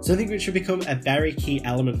 So I think it should become a very key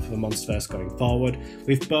element for the Monsterverse going forward,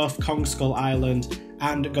 with both Kong Skull Island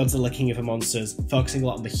and Godzilla King of the Monsters focusing a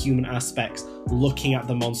lot on the human aspects, looking at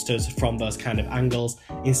the monsters from those kind of angles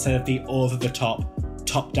instead of the over-the-top,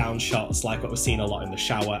 top-down shots like what we're seeing a lot in the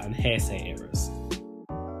Showa and Heisei eras.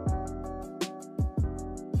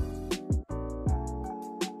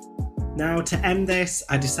 Now, to end this,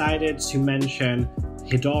 I decided to mention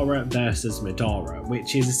Hedorah vs Medorah,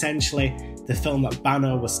 which is essentially the film that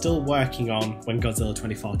Banner was still working on when Godzilla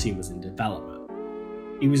 2014 was in development.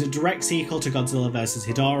 It was a direct sequel to Godzilla vs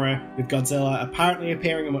Hedorah, with Godzilla apparently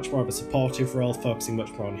appearing in much more of a supportive role, focusing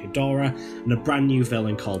much more on Hedorah, and a brand new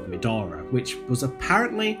villain called Medorah, which was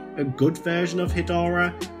apparently a good version of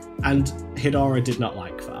Hedorah, and Hedorah did not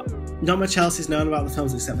like that. Not much else is known about the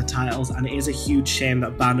films except the titles, and it is a huge shame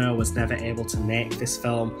that Banner was never able to make this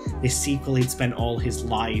film, this sequel he'd spent all his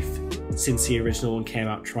life since the original one came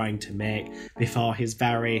out trying to make, before his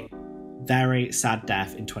very, very sad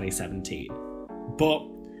death in 2017. But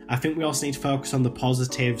I think we also need to focus on the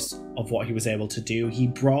positives of what he was able to do. He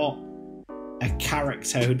brought a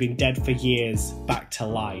character who'd been dead for years back to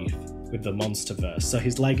life with the Monsterverse, so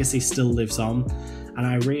his legacy still lives on. And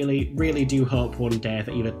I really, really do hope one day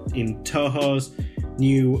that either in Toho's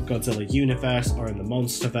new Godzilla universe or in the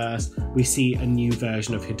Monsterverse, we see a new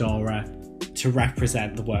version of Hedorah to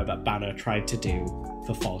represent the work that Banner tried to do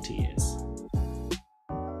for 40 years.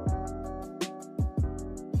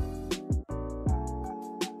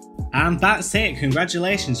 And that's it,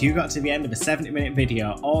 congratulations, you got to the end of a 70-minute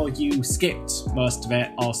video, or you skipped most of it,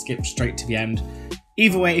 or skipped straight to the end.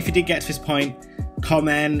 Either way, if you did get to this point,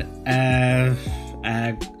 comment,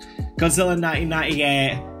 Godzilla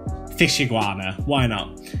 1998 fish iguana, why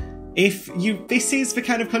not? If this is the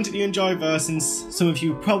kind of content you enjoy though, since some of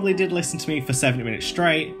you probably did listen to me for 70 minutes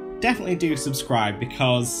straight, definitely do subscribe,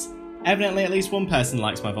 because evidently at least one person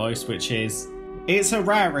likes my voice, which is, it's a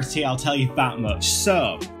rarity, I'll tell you that much.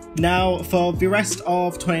 So, now for the rest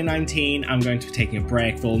of 2019, I'm going to be taking a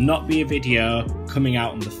break. There will not be a video coming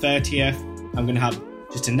out on the 30th. I'm going to have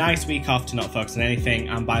just a nice week off to not focus on anything,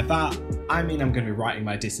 and by that, I mean I'm going to be writing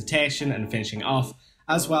my dissertation and finishing it off,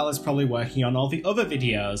 as well as probably working on all the other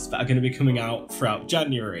videos that are going to be coming out throughout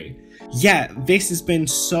January. Yeah, this has been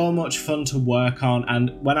so much fun to work on,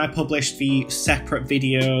 and when I published the separate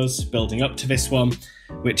videos building up to this one,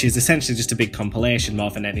 which is essentially just a big compilation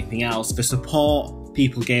more than anything else, the support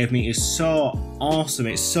people gave me is so awesome.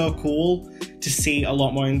 It's so cool to see a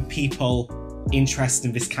lot more people interested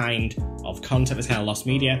in this kind of content, this kind of lost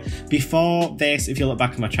media. Before this, if you look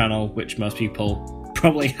back on my channel, which most people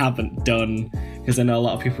probably haven't done, because I know a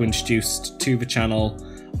lot of people were introduced to the channel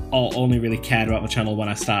or only really cared about the channel when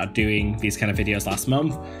I started doing these kind of videos last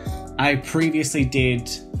month. I previously did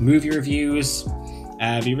movie reviews,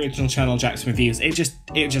 the original channel Jackson Reviews. It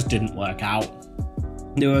just didn't work out.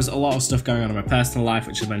 There was a lot of stuff going on in my personal life,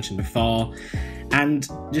 which I mentioned before, and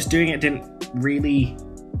just doing it didn't really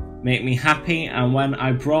make me happy. And when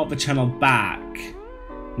I brought the channel back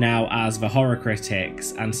now as the Horror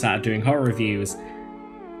Critics and started doing horror reviews,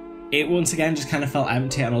 it once again just kind of felt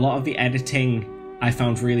empty, and a lot of the editing I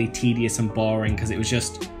found really tedious and boring because it was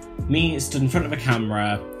just me stood in front of a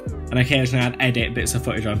camera and occasionally I'd edit bits of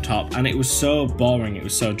footage on top, and it was so boring, it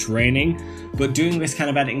was so draining. But doing this kind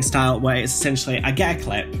of editing style where it's essentially I get a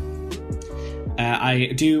clip,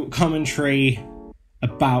 I do commentary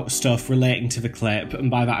about stuff relating to the clip, and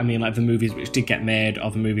by that I mean like the movies which did get made or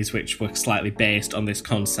the movies which were slightly based on this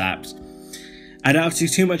concept. I don't have to do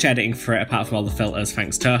too much editing for it apart from all the filters,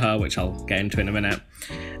 thanks Toho, which I'll get into in a minute.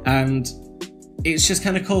 And it's just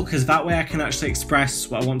kind of cool because that way I can actually express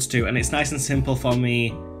what I want to do, and it's nice and simple for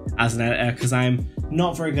me as an editor because I'm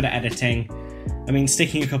not very good at editing. I mean,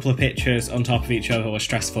 sticking a couple of pictures on top of each other was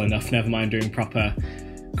stressful enough, never mind doing proper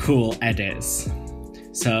cool edits.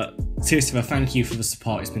 So seriously, thank you for the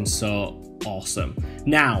support, it's been so awesome.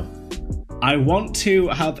 Now, I want to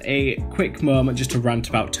have a quick moment just to rant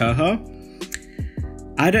about Toho.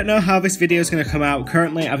 I don't know how this video is going to come out.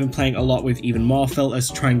 Currently, I've been playing a lot with even more filters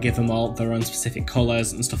to try and give them all their own specific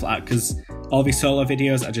colours and stuff like that, because all these solo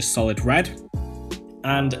videos are just solid red,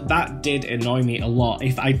 and that did annoy me a lot.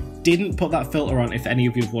 If I didn't put that filter on, if any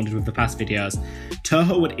of you have wondered with the past videos,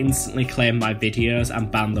 Toho would instantly claim my videos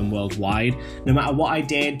and ban them worldwide. No matter what I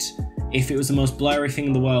did, if it was the most blurry thing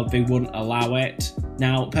in the world, they wouldn't allow it.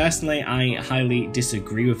 Now, personally, I highly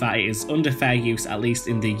disagree with that. It is under fair use, at least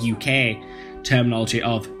in the UK terminology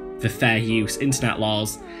of the fair use internet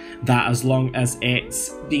laws, that as long as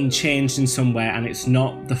it's being changed in some way and it's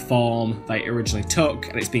not the form that it originally took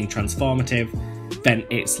and it's being transformative, then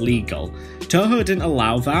it's legal. Toho didn't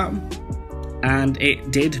allow that, and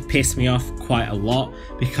it did piss me off quite a lot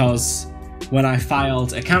because when I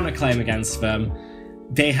filed a counterclaim against them,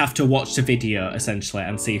 they have to watch the video essentially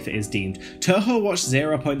and see if it is deemed. Toho watched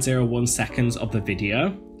 0.01 seconds of the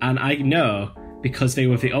video, and I know because they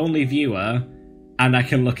were the only viewer, and I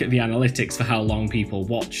can look at the analytics for how long people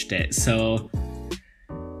watched it. So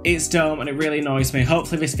it's dumb and it really annoys me.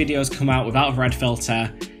 Hopefully this video's come out without a red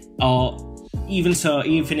filter, or even so,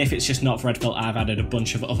 even if it's just not for red filter, I've added a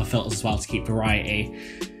bunch of other filters as well to keep variety,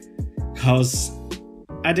 because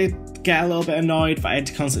I did get a little bit annoyed that I had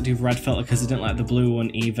to constantly do red filter because I didn't like the blue one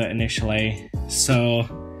either initially. So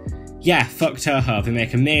yeah, fuck Toho. They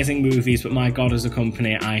make amazing movies, but my god, as a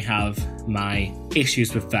company, I have my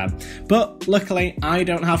issues with them. But luckily, I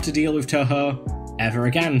don't have to deal with Toho ever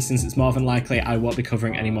again, since it's more than likely I won't be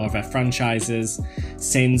covering any more of their franchises,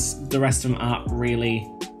 since the rest of them aren't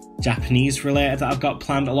really Japanese related that I've got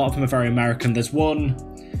planned. A lot of them are very American. There's one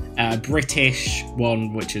British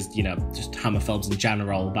one, which is, you know, just Hammer films in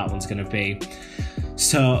general. That one's going to be.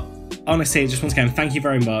 So honestly, just once again, thank you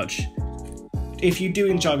very much. If you do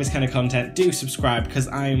enjoy this kind of content, do subscribe, because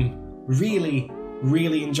I'm really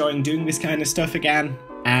enjoying doing this kind of stuff again,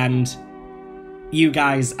 and you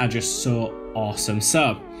guys are just so awesome.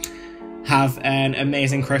 So have an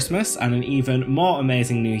amazing Christmas and an even more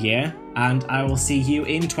amazing New Year, and I will see you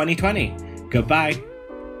in 2020. Goodbye.